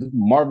 hell, this is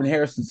Marvin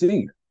Harrison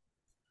Sr.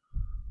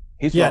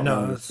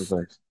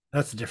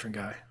 That's a different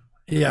guy.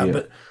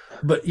 Yeah.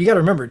 But you got to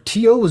remember,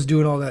 T.O. was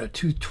doing all that at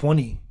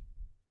 220,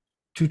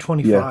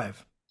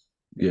 225.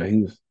 Yeah,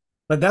 he was.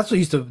 Like that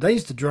used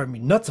to drive me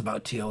nuts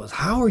about T.O. is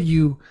how are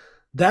you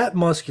that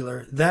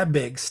muscular, that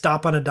big,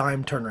 stop on a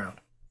dime, turn around?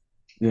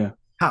 Yeah.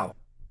 How?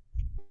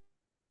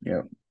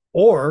 Yeah.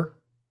 Or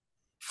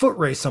foot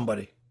race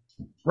somebody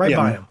right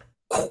by him.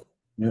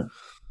 Yeah.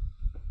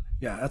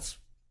 Yeah,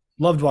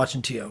 loved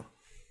watching T.O.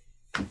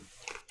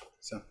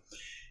 So,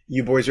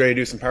 you boys ready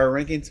to do some power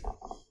rankings?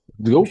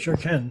 Go. Sure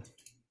can.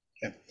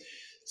 Okay.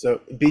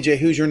 So, BJ,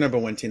 who's your number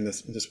one team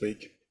this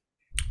week?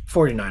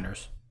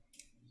 49ers.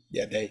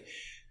 Yeah,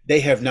 they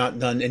have not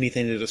done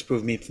anything to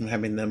disprove me from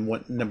having them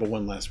number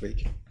one last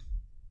week.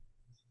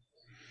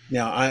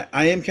 Now,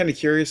 I am kind of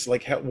curious,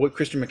 like what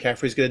Christian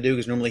McCaffrey's going to do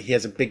because normally he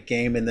has a big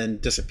game and then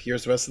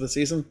disappears the rest of the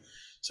season.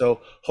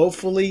 So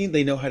hopefully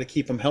they know how to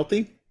keep him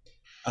healthy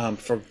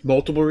for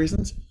multiple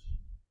reasons.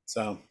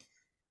 So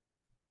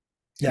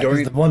yeah,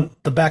 because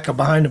the backup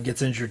behind him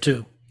gets injured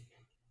too.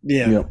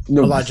 Yeah.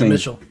 No, Elijah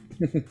Mitchell.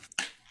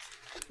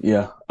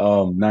 Yeah.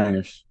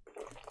 Niners.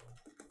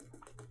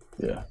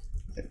 Yeah.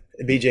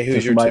 BJ,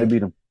 who's your two?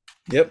 Beat him.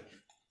 Yep.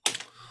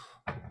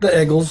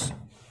 The Eagles.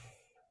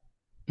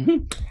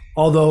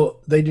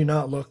 Although they do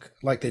not look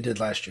like they did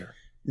last year.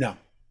 No.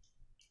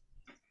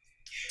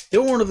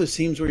 They're one of those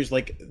teams where he's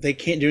like, they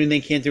can't do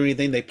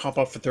anything, they pop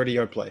off a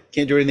 30-yard play.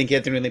 Can't do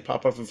anything, they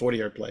pop off a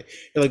 40-yard play.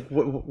 You're like,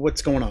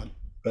 what's going on?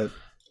 But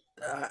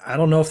I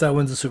don't know if that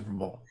wins the Super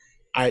Bowl.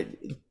 You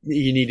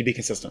need to be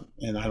consistent,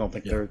 and I don't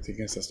think they're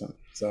consistent.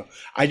 So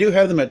I do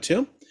have them at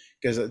 2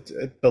 because I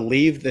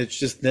believe that it's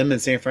just them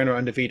and San Fran are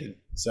undefeated.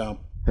 So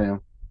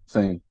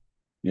Same.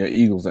 Yeah,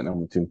 Eagles at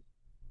number 2.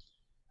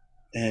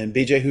 And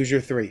BJ, who's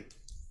your 3?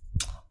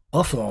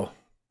 Buffalo.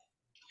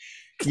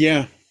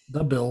 Yeah.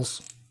 The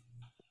Bills.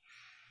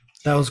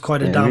 That was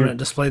quite a dominant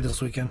display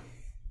this weekend.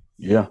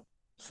 Yeah,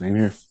 same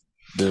here.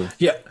 Bills.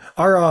 Yeah,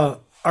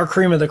 our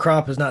cream of the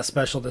crop is not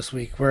special this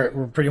week.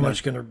 We're pretty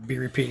much going to be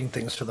repeating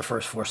things for the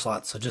first 4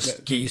 slots. So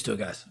just get used to it,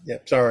 guys. Yeah,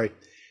 sorry.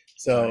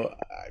 So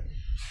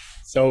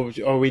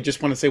we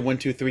just want to say 1,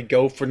 2, 3,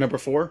 go for number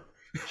 4?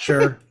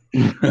 Sure.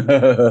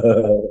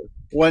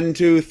 1,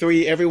 2,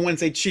 3. Everyone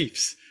say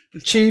Chiefs.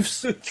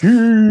 Chiefs.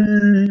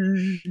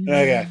 Okay.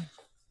 Yeah,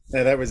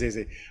 that was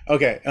easy.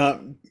 Okay.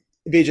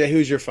 BJ,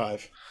 who's your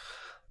 5?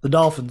 The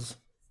Dolphins.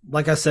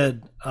 Like I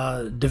said,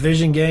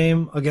 division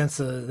game against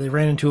they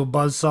ran into a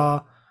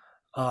buzzsaw.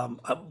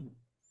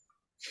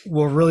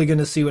 We're really going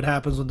to see what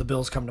happens when the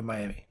Bills come to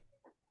Miami.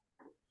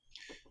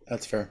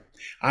 That's fair.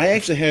 I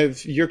actually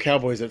have your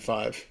Cowboys at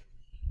 5.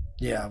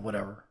 Yeah,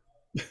 whatever.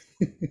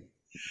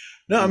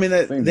 No, I mean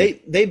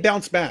they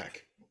bounce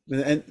back,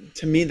 and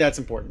to me that's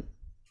important.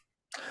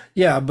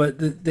 Yeah,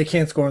 but they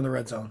can't score in the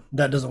red zone.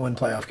 That doesn't win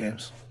playoff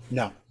games.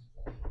 No,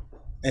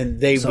 and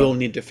they will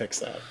need to fix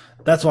that.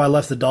 That's why I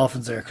left the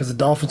Dolphins there, because the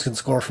Dolphins can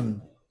score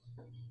from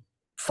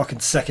fucking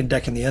second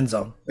deck in the end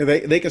zone.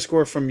 They can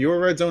score from your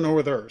red zone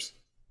or theirs.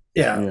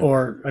 Yeah,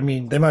 or I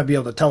mean, they might be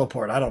able to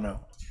teleport. I don't know.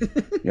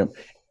 Yep.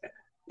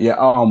 Yeah,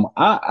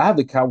 I have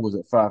the Cowboys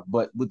at 5,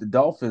 but with the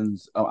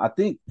Dolphins, I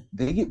think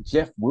they get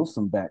Jeff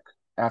Wilson back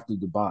after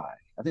the bye.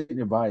 I think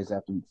their bye is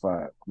after week 5.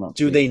 I'm not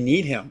Do mistaken. they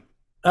need him?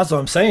 That's what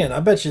I'm saying. I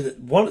bet you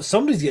that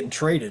somebody's getting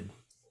traded.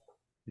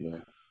 Yeah.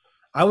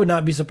 I would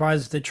not be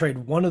surprised if they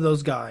trade one of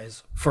those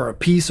guys for a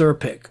piece or a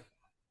pick.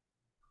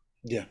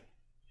 Yeah.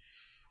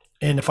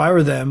 And if I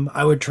were them,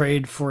 I would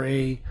trade for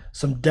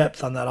some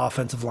depth on that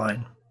offensive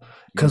line.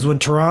 Because when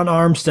Teron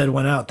Armstead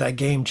went out, that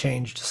game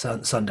changed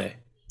Sunday.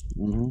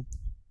 Mm-hmm.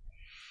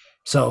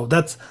 So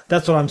that's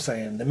what I'm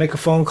saying. They make a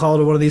phone call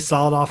to one of these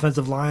solid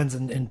offensive lines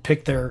and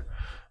pick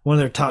one of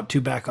their top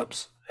 2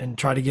 backups and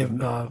try to give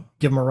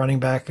them a running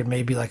back and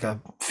maybe like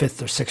a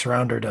 5th or 6th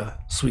rounder to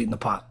sweeten the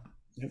pot.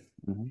 Yep.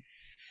 Mm-hmm.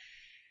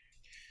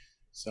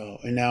 So,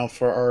 and now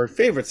for our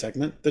favorite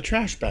segment, the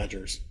Trash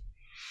Badgers.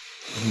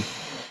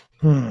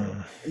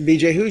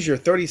 BJ, who's your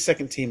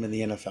 32nd team in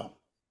the NFL?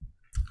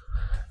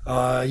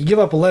 You give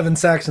up 11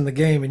 sacks in the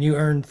game and you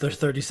earned the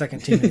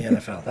 32nd team in the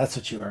NFL. That's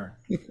what you earn.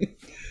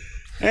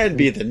 That'd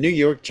be the New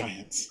York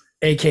Giants.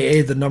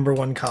 AKA the number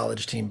 1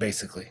 college team,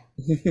 basically.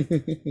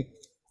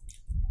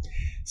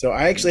 So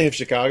I actually have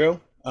Chicago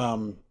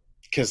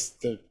because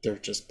they're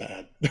just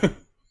bad.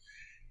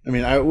 I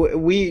mean,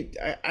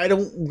 I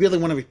don't really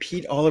want to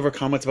repeat all of our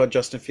comments about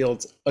Justin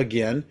Fields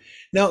again.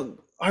 Now,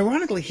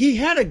 ironically, he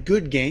had a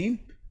good game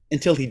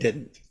until he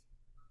didn't.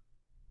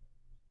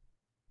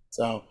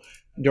 So,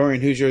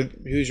 Dorian, who's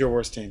your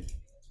worst team?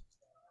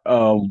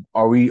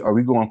 Are we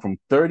going from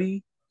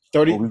 30?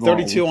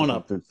 32 on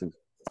up. 36?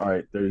 All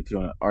right, 32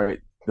 on up. All right.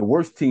 The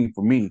worst team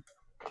for me,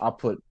 I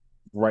put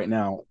right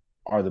now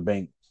are the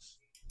Bengals.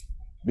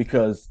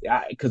 Because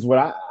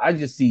what I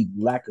just see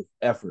lack of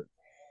effort.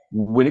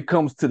 When it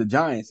comes to the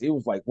Giants, it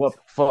was like, what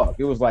the fuck?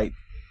 It was like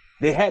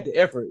they had the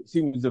effort. It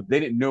seemed as if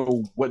they didn't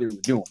know what they were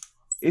doing.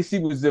 It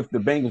seemed as if the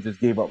Bengals just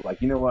gave up.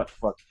 Like, you know what?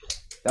 Fuck.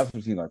 That's what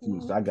it seemed like to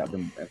me. So I got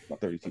them at my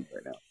 32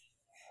 right now.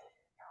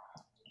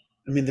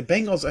 I mean, the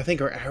Bengals, I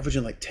think, are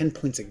averaging like 10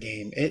 points a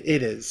game.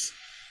 It is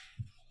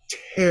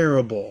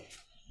terrible.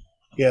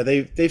 Yeah,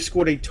 they've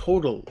scored a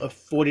total of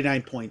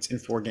 49 points in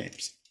 4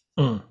 games.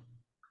 Mm.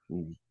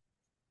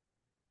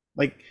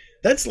 Like,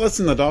 that's less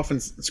than the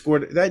Dolphins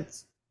scored.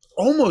 That's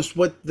almost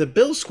what the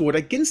Bills scored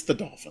against the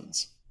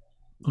Dolphins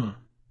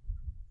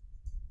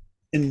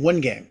in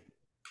 1 game.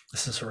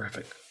 This is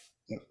horrific.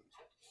 Yeah.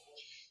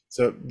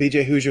 So,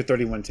 BJ, who's your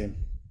 31 team?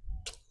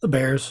 The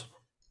Bears.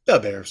 The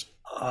Bears.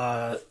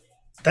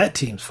 That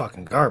team's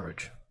fucking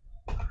garbage.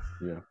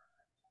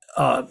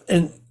 Yeah.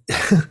 And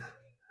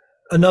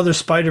another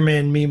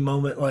Spider-Man meme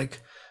moment.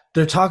 Like,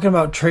 they're talking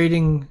about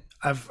trading.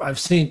 I've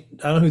seen.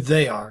 I don't know who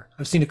they are.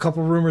 I've seen a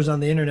couple rumors on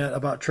the internet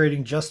about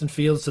trading Justin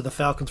Fields to the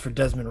Falcons for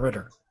Desmond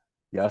Ridder.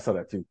 Yeah, I saw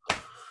that too.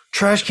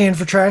 Trash can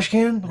for trash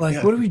can. Like,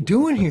 Yeah. What are we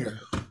doing here?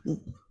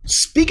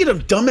 Speaking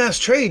of dumbass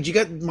trades, you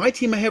got my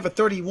team. I have a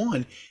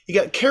 31. You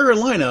got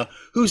Carolina,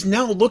 who's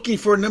now looking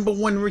for a number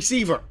 1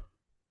 receiver.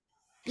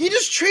 You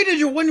just traded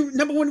your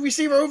number 1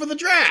 receiver over the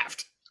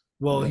draft.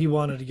 Well, he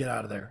wanted to get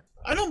out of there.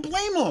 I don't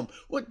blame him.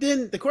 Well,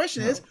 then the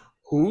question is,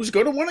 who's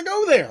going to want to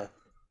go there?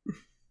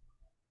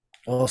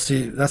 Well,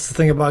 see, that's the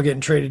thing about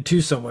getting traded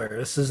to somewhere.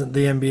 This isn't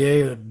the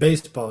NBA or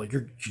baseball.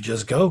 You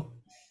just go.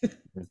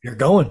 You're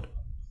going.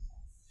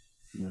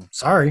 Yeah.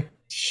 Sorry.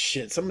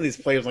 Shit, some of these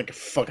players are like,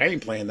 fuck, I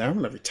ain't playing there. I'm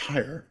going to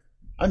retire.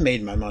 I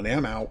made my money.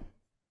 I'm out.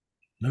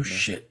 No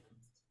shit.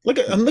 Look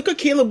at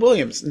Caleb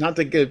Williams. Not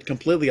to get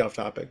completely off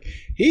topic.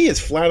 He has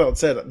flat out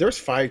said there's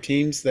 5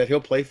 teams that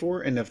he'll play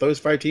for, and if those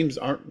 5 teams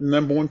aren't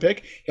number 1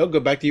 pick, he'll go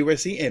back to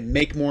USC and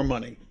make more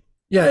money.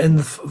 Yeah, and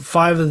the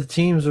 5 of the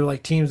teams are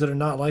like teams that are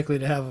not likely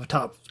to have a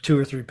top 2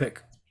 or 3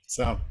 pick.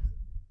 So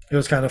it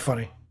was kind of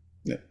funny.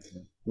 Yeah.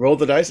 Roll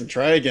the dice and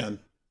try again.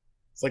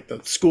 It's like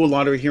the school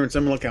lottery here in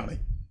Seminole County.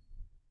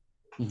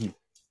 Mm-hmm.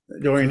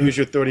 Dorian, who's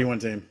your 31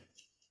 team?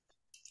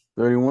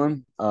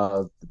 31,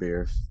 the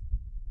Bears.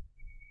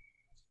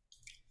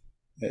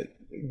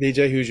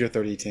 BJ, who's your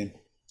 30 team?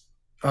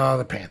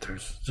 The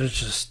Panthers. They're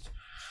just,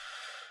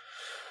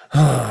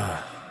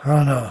 I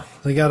don't know.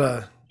 They got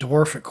a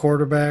dwarf at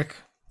quarterback.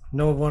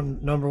 Number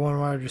 1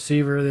 wide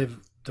receiver.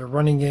 Their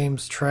running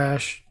game's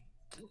trash.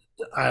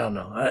 I don't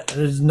know.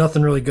 There's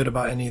nothing really good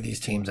about any of these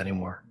teams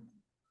anymore.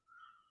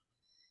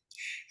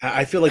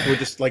 I feel like we're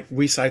just like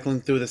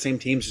recycling through the same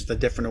teams, just a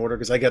different order.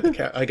 Because I got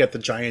the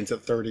Giants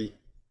at 30.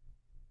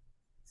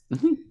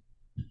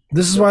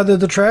 This is why they're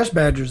the Trash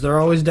Badgers. They're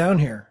always down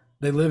here.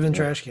 They live in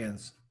trash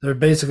cans. They're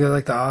basically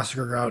like the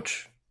Oscar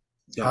Grouch.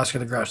 Yeah. Oscar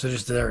the Grouch. They're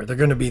just there. They're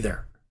going to be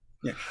there.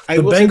 Yeah. The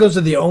Bengals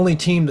are the only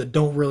team that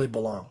don't really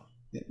belong.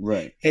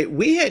 Right. Hey,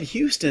 we had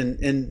Houston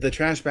in the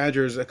Trash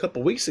Badgers a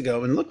couple weeks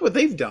ago, and look what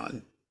they've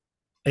done.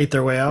 Ate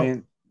their way out.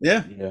 Man,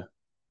 Yeah. yeah.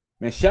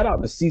 Man, shout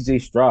out to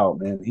CJ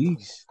Stroud, man.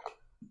 He's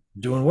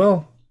doing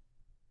well.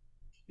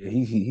 Yeah,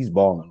 he's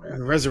balling,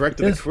 man.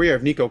 Resurrected the career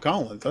of Nico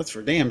Collins. That's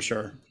for damn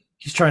sure.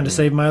 He's trying to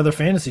save my other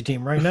fantasy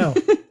team right now.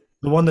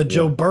 The one that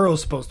Joe Burrow's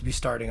supposed to be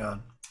starting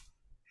on.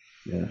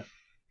 Yeah.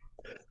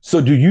 So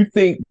do you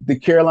think the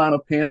Carolina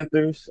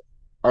Panthers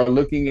are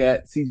looking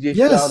at CJ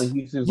Stroud and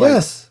Houston's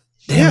yes.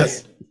 Damn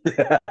Yes.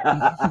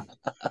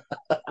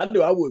 I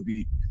knew I would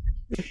be.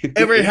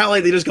 Every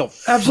highlight they just go,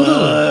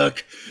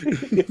 Absolutely.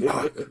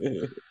 fuck.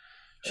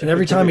 And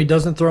every time he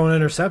doesn't throw an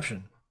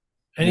interception,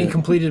 any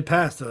completed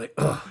pass, they're like,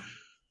 ugh.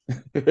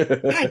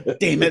 God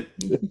damn it.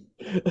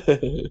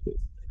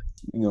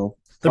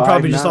 They're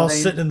probably just all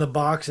sitting in the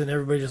box and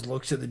everybody just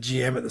looks at the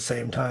GM at the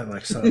same time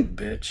like, son of a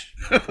bitch.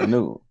 I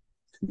know.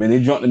 Man,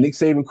 they drunk the Nick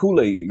Saban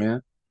Kool-Aid,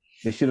 man.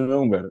 They should have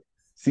known better.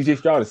 CJ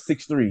Stroud is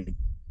 6'3".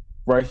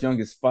 Bryce Young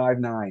is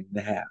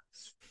 5'9.5".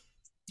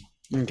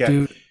 Okay.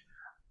 Dude,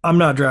 I'm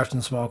not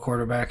drafting small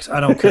quarterbacks. I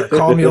don't care.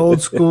 Call me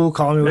old school.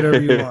 Call me whatever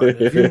you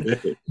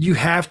want. You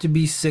have to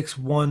be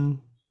 6'1"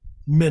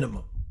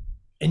 minimum.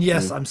 And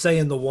yes, I'm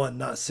saying the one,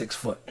 not 6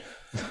 foot.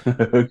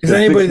 Because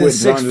anybody that's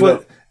 6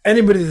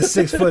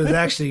 foot is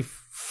actually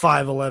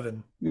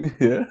 5'11".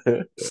 Yeah.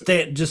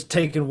 Just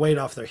taking weight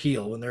off their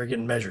heel when they're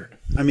getting measured.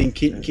 I mean,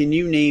 can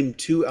you name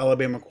 2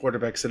 Alabama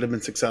quarterbacks that have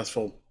been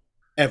successful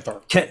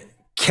ever?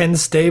 Ken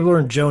Stabler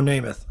and Joe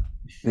Namath.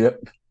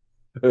 Yep.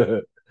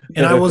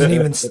 And I wasn't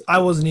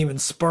even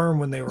sperm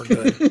when they were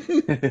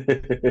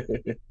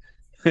good.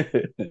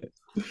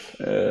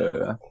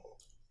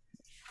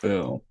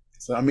 Well.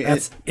 So I mean,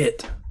 that's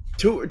it.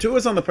 Two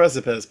is on the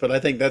precipice, but I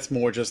think that's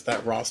more just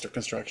that roster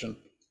construction.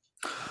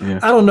 Yeah.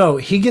 I don't know.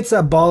 He gets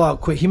that ball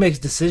out quick. He makes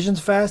decisions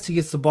fast. He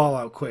gets the ball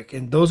out quick,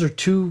 and those are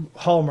 2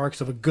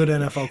 hallmarks of a good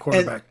NFL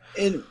quarterback.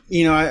 And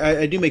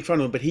I do make fun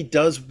of him, but he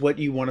does what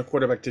you want a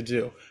quarterback to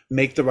do: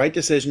 make the right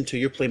decision to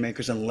your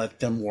playmakers and let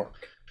them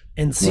work.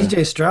 And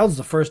CJ Stroud's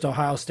the first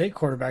Ohio State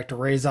quarterback to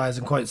raise eyebrows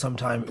in quite some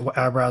time.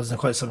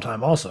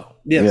 Also,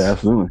 yes. Yeah,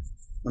 absolutely.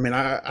 I mean,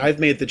 I've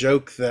made the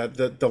joke that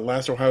the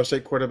last Ohio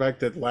State quarterback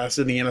that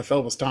lasted in the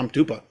NFL was Tom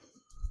Tupa.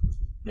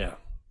 Yeah.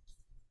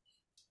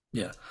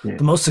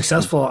 The most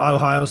successful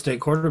Ohio State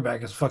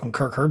quarterback is fucking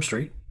Kirk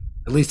Herbstreit.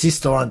 At least he's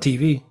still on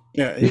TV.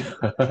 Yeah,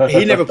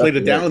 he never played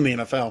it down in the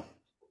NFL.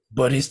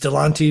 But he's still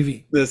on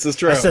TV. This is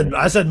true.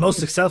 I said most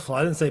successful.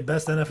 I didn't say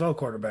best NFL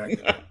quarterback.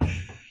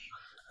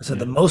 I said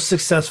the most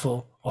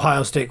successful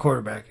Ohio State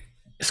quarterback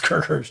is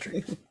Kirk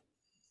Herbstreit.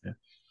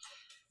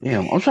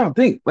 Damn, I'm trying to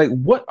think. Like,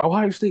 what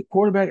Ohio State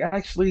quarterback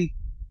actually?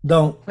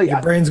 Don't. Your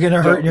brain's going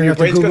to hurt and you're going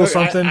to have to Google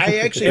something. I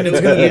actually and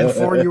it's going to be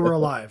before you were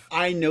alive.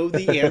 I know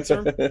the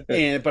answer,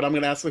 but I'm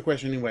going to ask the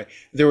question anyway.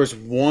 There was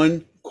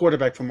one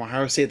quarterback from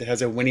Ohio State that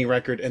has a winning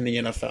record in the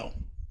NFL.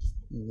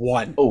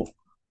 One. Oh.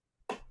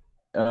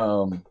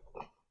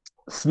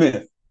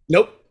 Smith.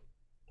 Nope.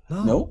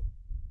 No.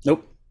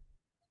 Nope.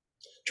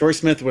 Troy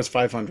Smith was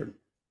 500.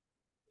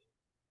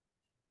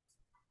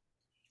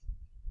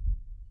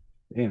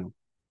 Damn.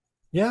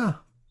 Yeah.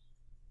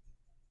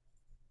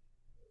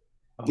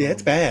 Yeah,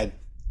 it's bad.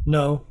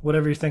 No,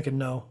 whatever you're thinking,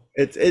 no.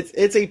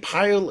 It's a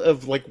pile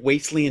of like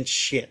wasteland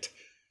shit.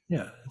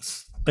 Yeah,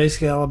 it's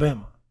basically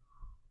Alabama.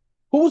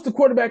 Who was the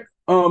quarterback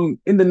in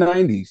the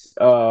 90s?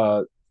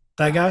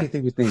 That guy? I can't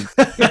think of his name.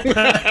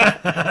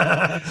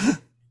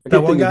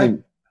 That one guy?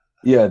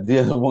 Yeah,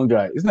 the one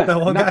guy. It's not that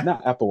one guy?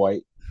 Not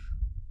Applewhite.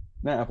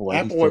 Not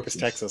Applewhite. Applewhite was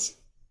Texas.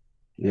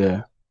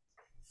 Yeah.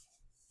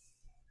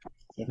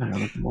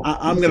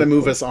 I'm going to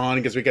move us on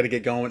because we got to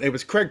get going. It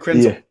was Craig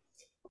Krenzel. Yeah.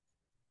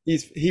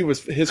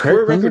 His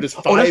career record is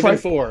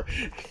 5-4.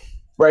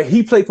 Right,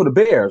 he played for the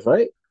Bears,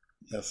 right?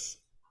 Yes.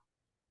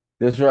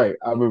 That's right.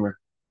 I remember.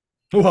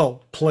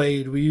 Well,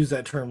 played. We use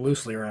that term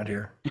loosely around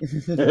here.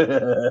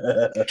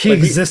 He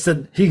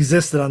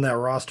existed on that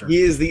roster.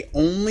 He is the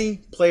only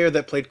player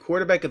that played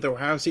quarterback at the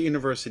Ohio State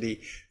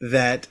University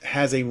that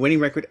has a winning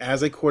record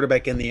as a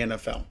quarterback in the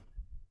NFL.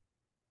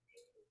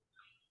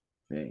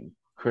 Dang.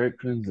 Craig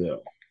Krenzel.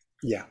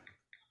 Yeah.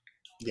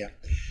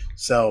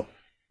 So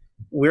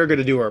we're going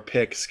to do our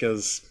picks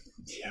because,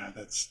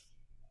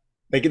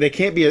 they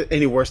can't be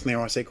any worse than the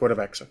Ohio State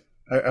quarterbacks,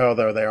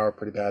 although they are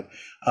pretty bad.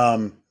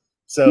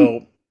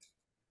 So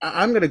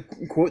I'm going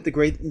to quote the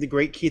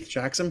great Keith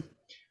Jackson.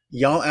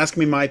 Y'all asked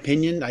me my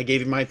opinion. I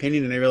gave you my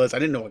opinion, and I realized I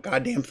didn't know a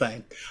goddamn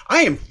thing.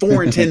 I am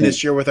 4-10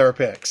 this year with our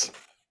picks.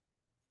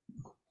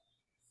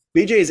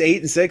 BJ is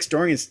 8-6.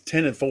 Dorian's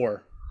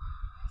 10-4.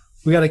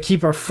 We got to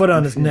keep our foot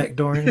on his neck,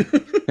 Dorian.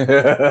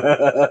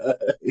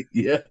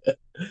 Yeah.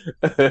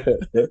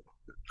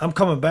 I'm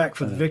coming back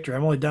for the victory.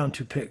 I'm only down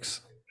 2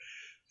 picks.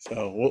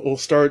 So we'll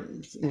start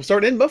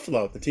in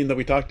Buffalo, the team that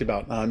we talked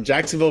about.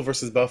 Jacksonville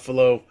versus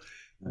Buffalo.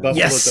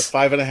 Buffalo's a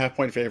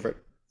 5.5-point favorite.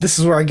 This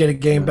is where I get a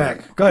game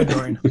back. Go ahead,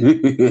 Dorian.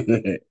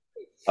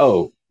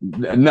 No,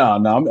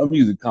 I'm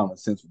using common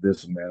sense with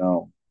this one, man.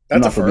 That's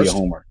I'm not gonna be a first.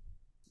 homer.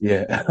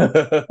 Yeah.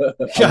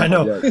 Yeah, I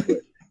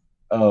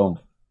know.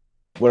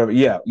 Whatever.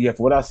 Yeah.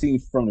 For what I've seen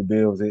from the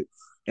Bills,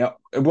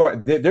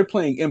 they're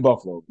playing in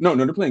Buffalo. No,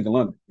 they're playing in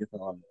London.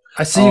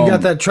 I see you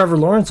got that Trevor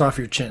Lawrence off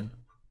your chin.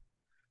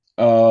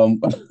 Man,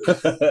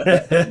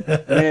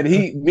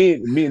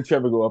 me and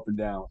Trevor go up and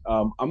down.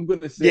 I'm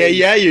gonna say,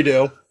 yeah, you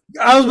do.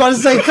 I was about to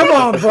say, come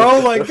on, bro.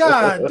 Like,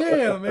 god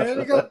damn,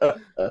 man.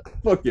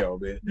 Fuck y'all,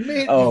 man.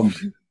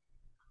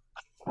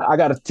 I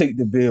gotta take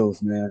the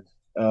Bills, man.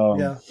 I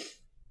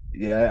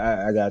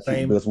gotta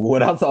take the Bills.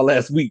 What I saw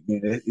last week,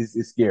 man,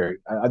 it's scary.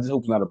 I just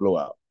hope it's not a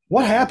blowout.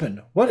 What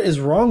happened? What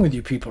is wrong with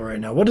you people right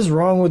now? What is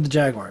wrong with the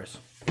Jaguars?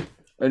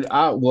 And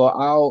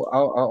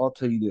I'll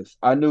tell you this.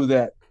 I know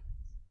that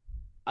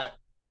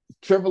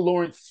Trevor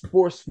Lawrence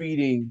force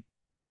feeding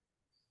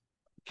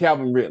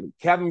Calvin Ridley.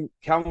 Calvin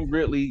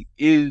Ridley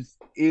is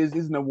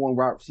number one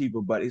wide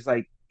receiver, but it's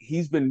like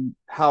he's been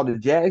how the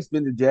Jags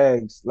been the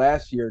Jags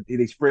last year.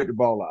 They spread the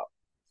ball out.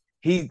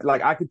 He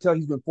like I could tell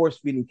he's been force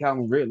feeding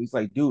Calvin Ridley. It's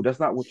like, dude,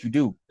 that's not what you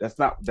do. That's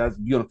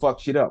you're gonna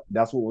fuck shit up.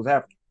 That's what was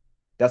happening.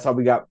 That's how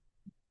we got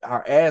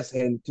our ass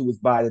handed to us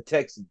by the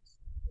Texans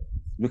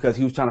because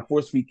he was trying to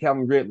force feed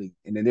Calvin Ridley,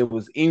 and then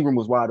Ingram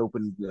was wide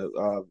open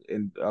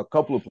in a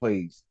couple of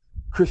plays.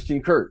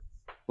 Christian Kirk,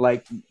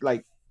 like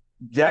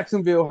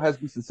Jacksonville has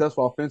been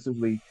successful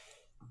offensively,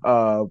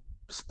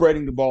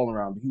 spreading the ball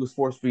around. He was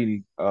force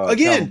feeding.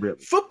 Again,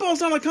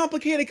 football's not a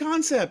complicated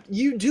concept.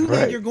 You do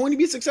that, Right. you're going to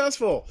be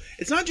successful.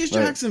 It's not just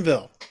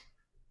Jacksonville.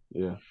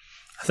 Yeah.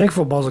 I think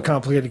football's a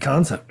complicated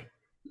concept.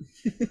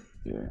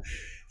 Yeah.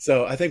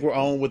 So I think we're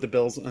all with the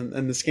Bills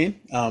in this game.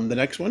 The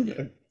next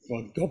one,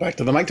 we'll go back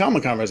to the Mike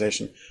Tomlin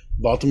conversation.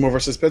 Baltimore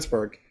versus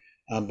Pittsburgh.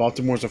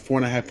 Baltimore's a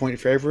 4.5-point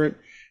favorite.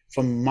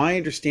 From my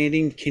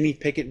understanding, Kenny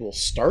Pickett will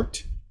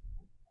start.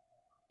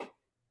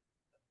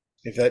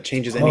 If that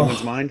changes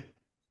anyone's mind.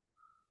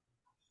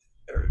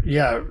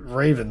 Yeah,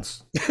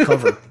 Ravens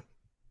cover.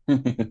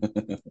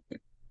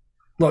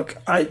 Look,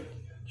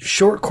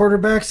 short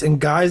quarterbacks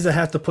and guys that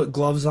have to put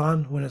gloves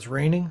on when it's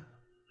raining,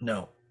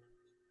 no.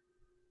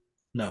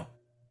 Yeah.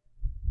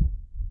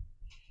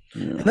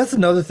 And that's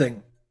another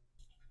thing.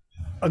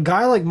 A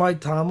guy like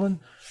Mike Tomlin,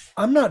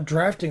 I'm not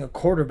drafting a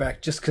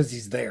quarterback just because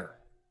he's there.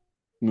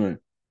 Right.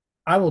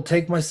 I will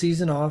take my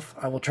season off.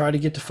 I will try to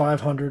get to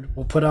 500.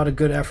 We'll put out a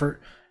good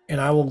effort, and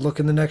I will look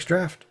in the next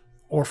draft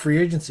or free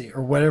agency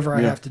or whatever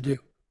I have to do.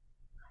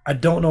 I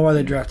don't know why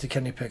they drafted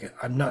Kenny Pickett.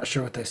 I'm not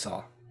sure what they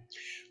saw.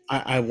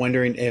 I'm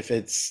wondering if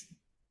it's,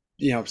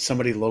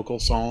 somebody local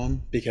saw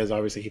him because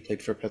obviously he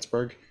played for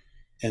Pittsburgh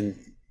and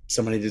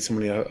somebody did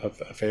somebody a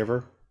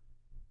favor.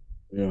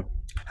 Yeah.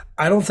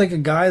 I don't think a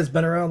guy that's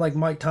been around like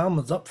Mike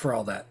Tomlin's up for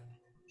all that.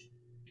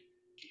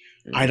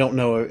 I don't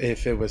know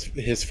if it was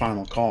his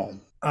final call.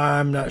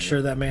 I'm not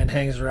sure that man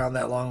hangs around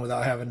that long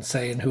without having to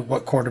say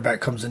what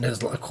quarterback comes in his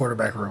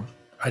quarterback room.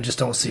 I just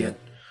don't see it.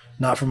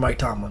 Not from Mike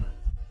Tomlin.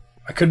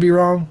 I could be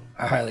wrong.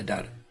 I highly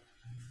doubt it.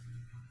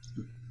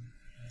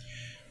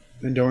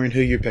 And Dorian, who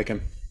you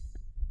picking?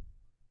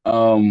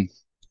 I'm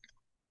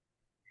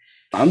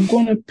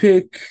gonna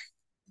pick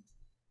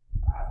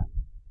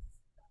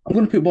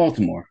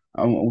Baltimore.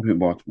 I'm gonna pick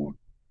Baltimore.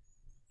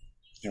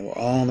 Yeah, we're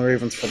all on the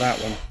Ravens for that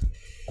one.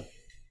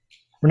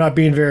 We're not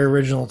being very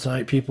original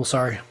tonight, people.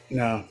 Sorry.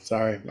 No,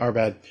 sorry. Our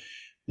bad.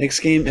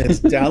 Next game is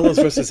Dallas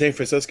versus San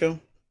Francisco.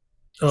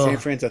 San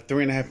Fran's a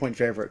 3.5-point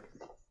favorite.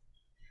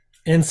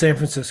 In San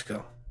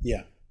Francisco.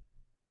 Yeah.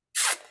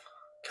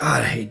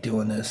 God, I hate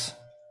doing this.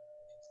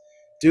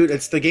 Dude,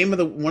 it's the game of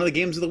one of the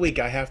games of the week.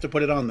 I have to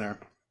put it on there.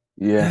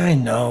 Yeah. I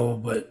know,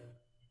 but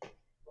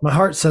my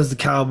heart says the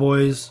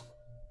Cowboys.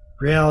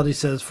 Reality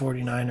says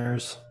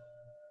 49ers.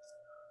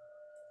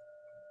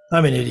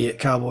 I'm an idiot,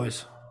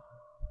 Cowboys.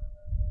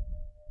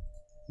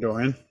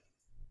 Dorian?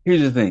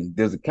 Here's the thing.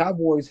 Does the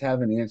Cowboys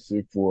have an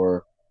answer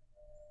for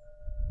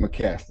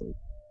McCaffrey?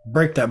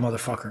 Break that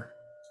motherfucker.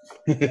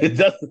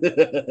 That's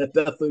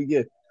so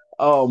good.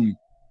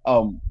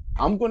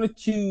 I'm gonna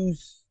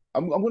choose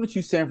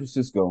San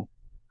Francisco.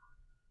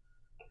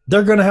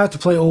 They're gonna have to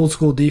play old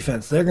school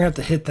defense. They're gonna have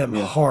to hit them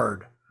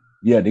hard.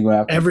 Yeah, they're gonna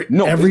have to. Every it's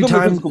gonna be a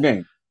time physical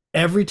game.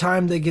 Every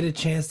time they get a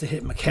chance to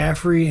hit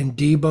McCaffrey and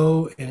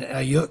Debo and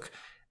Ayuk,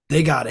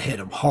 they gotta hit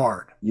them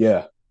hard.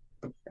 Yeah,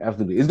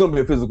 absolutely. It's gonna be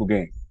a physical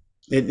game.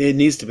 It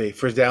needs to be.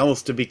 For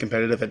Dallas to be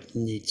competitive, it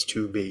needs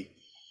to be.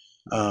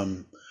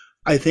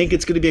 I think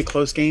it's going to be a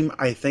close game.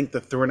 I think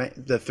the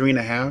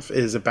 3.5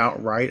 is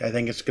about right. I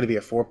think it's going to be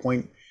a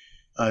 4-point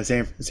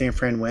San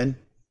Fran win.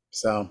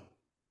 So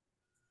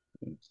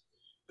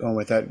going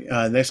with that.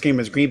 Next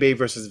game is Green Bay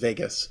versus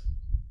Vegas.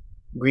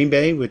 Green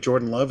Bay with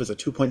Jordan Love is a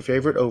 2-point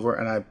favorite over,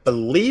 and I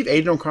believe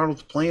Aiden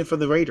O'Connell's playing for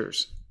the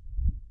Raiders.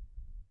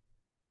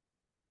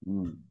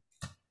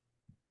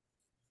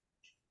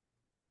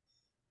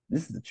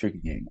 This is a tricky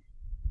game.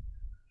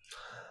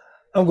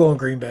 I'm going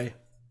Green Bay.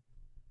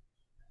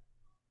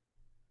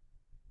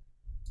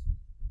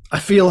 I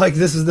feel like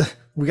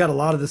we got a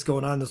lot of this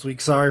going on this week.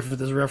 Sorry for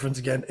this reference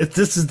again.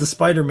 This is the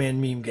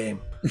Spider-Man meme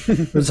game.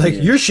 It's like,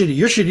 you're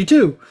shitty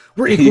too.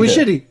 We're equally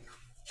shitty.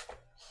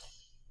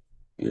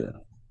 Yeah.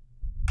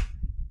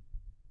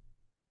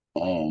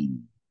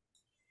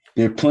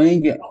 They're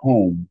playing at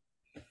home.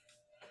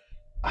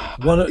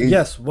 One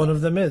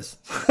of them is.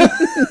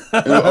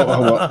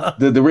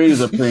 The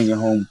Raiders are playing at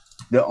home.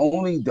 The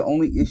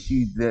only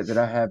issue that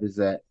I have is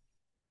that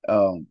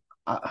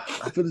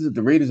I feel as if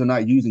the Raiders are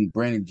not using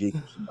Brandon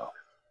Jacobs enough.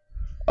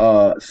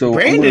 So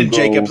Brandon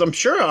Jacobs, I'm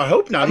sure. I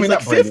hope not. He's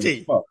like Brandon,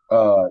 50.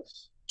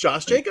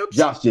 Josh Jacobs?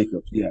 Josh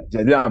Jacobs, yeah.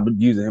 They're not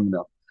using him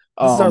enough.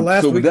 This is our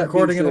last week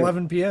recording at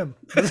 11 p.m.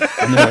 With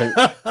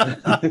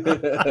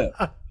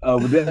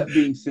that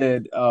being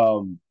said,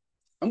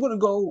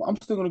 I'm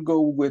still gonna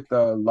go with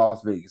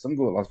Las Vegas. I'm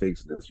going with Las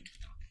Vegas this one.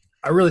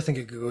 I really think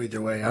it could go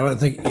either way. I don't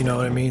think, you know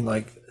what I mean?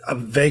 Like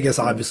Vegas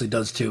obviously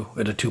does too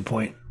at a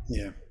 2-point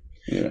Yeah.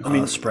 I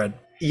mean, spread.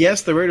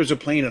 yes, the Raiders are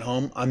playing at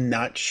home. I'm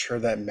not sure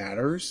that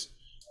matters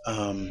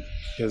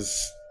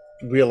because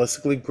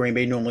realistically, Green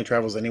Bay normally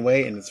travels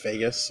anyway, and it's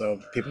Vegas, so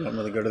people don't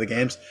really go to the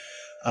games.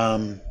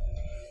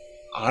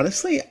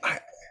 Honestly,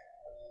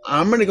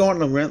 I'm going to go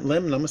on a limb,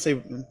 and I'm going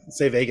to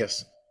say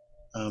Vegas.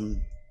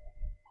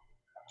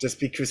 Just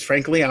because,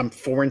 frankly, I'm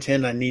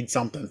 4-10. I need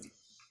something.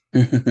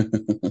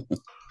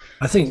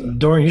 I think,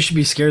 Dorian, you should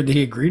be scared that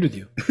he agreed with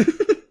you.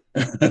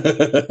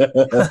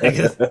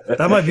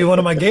 That might be one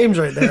of my games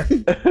right there.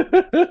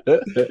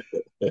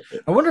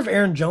 I wonder if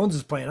Aaron Jones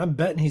is playing. I'm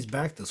betting he's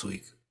back this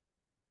week.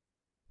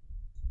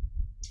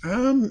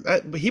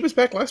 He was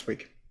back last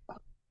week.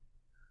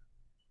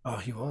 Oh,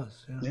 he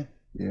was. Yeah.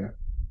 Yeah.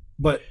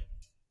 But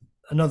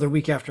another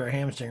week after a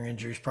hamstring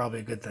injury is probably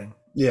a good thing.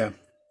 Yeah.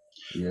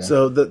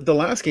 So the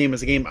last game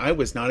is a game I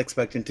was not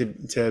expecting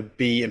to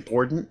be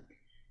important.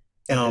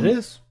 It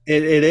is.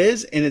 It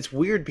is, and it's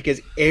weird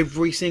because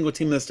every single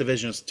team in this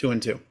division is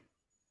 2-2,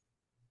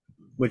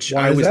 which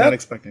I was not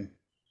expecting.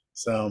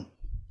 So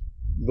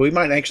we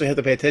might actually have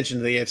to pay attention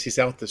to the AFC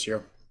South this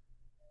year.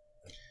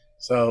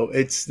 So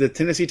it's the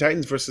Tennessee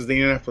Titans versus the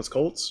Indianapolis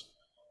Colts.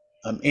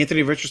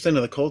 Anthony Richardson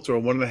and the Colts are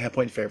a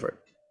 1.5-point favorite.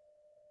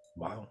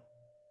 Wow.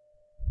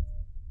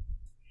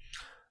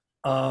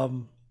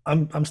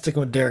 I'm sticking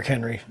with Derrick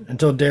Henry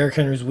until Derrick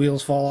Henry's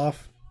wheels fall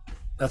off.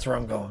 That's where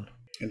I'm going.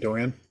 And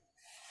Dorian?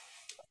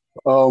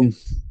 I'm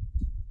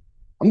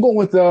going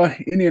with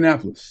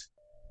Indianapolis.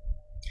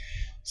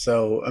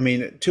 So, I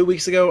mean, 2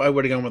 weeks ago, I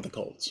would have gone with the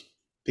Colts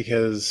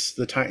because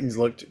the Titans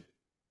looked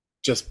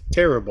just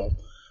terrible.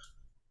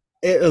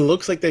 It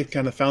looks like they've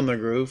kind of found their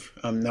groove.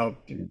 Now,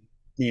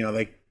 you know,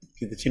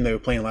 the team they were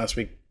playing last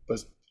week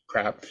was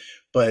crap,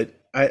 but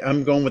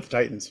I'm going with the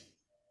Titans.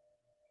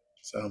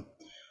 So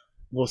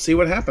we'll see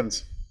what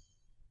happens.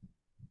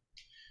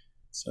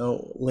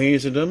 So,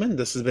 ladies and gentlemen,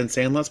 this has been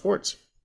Sandlot Sports.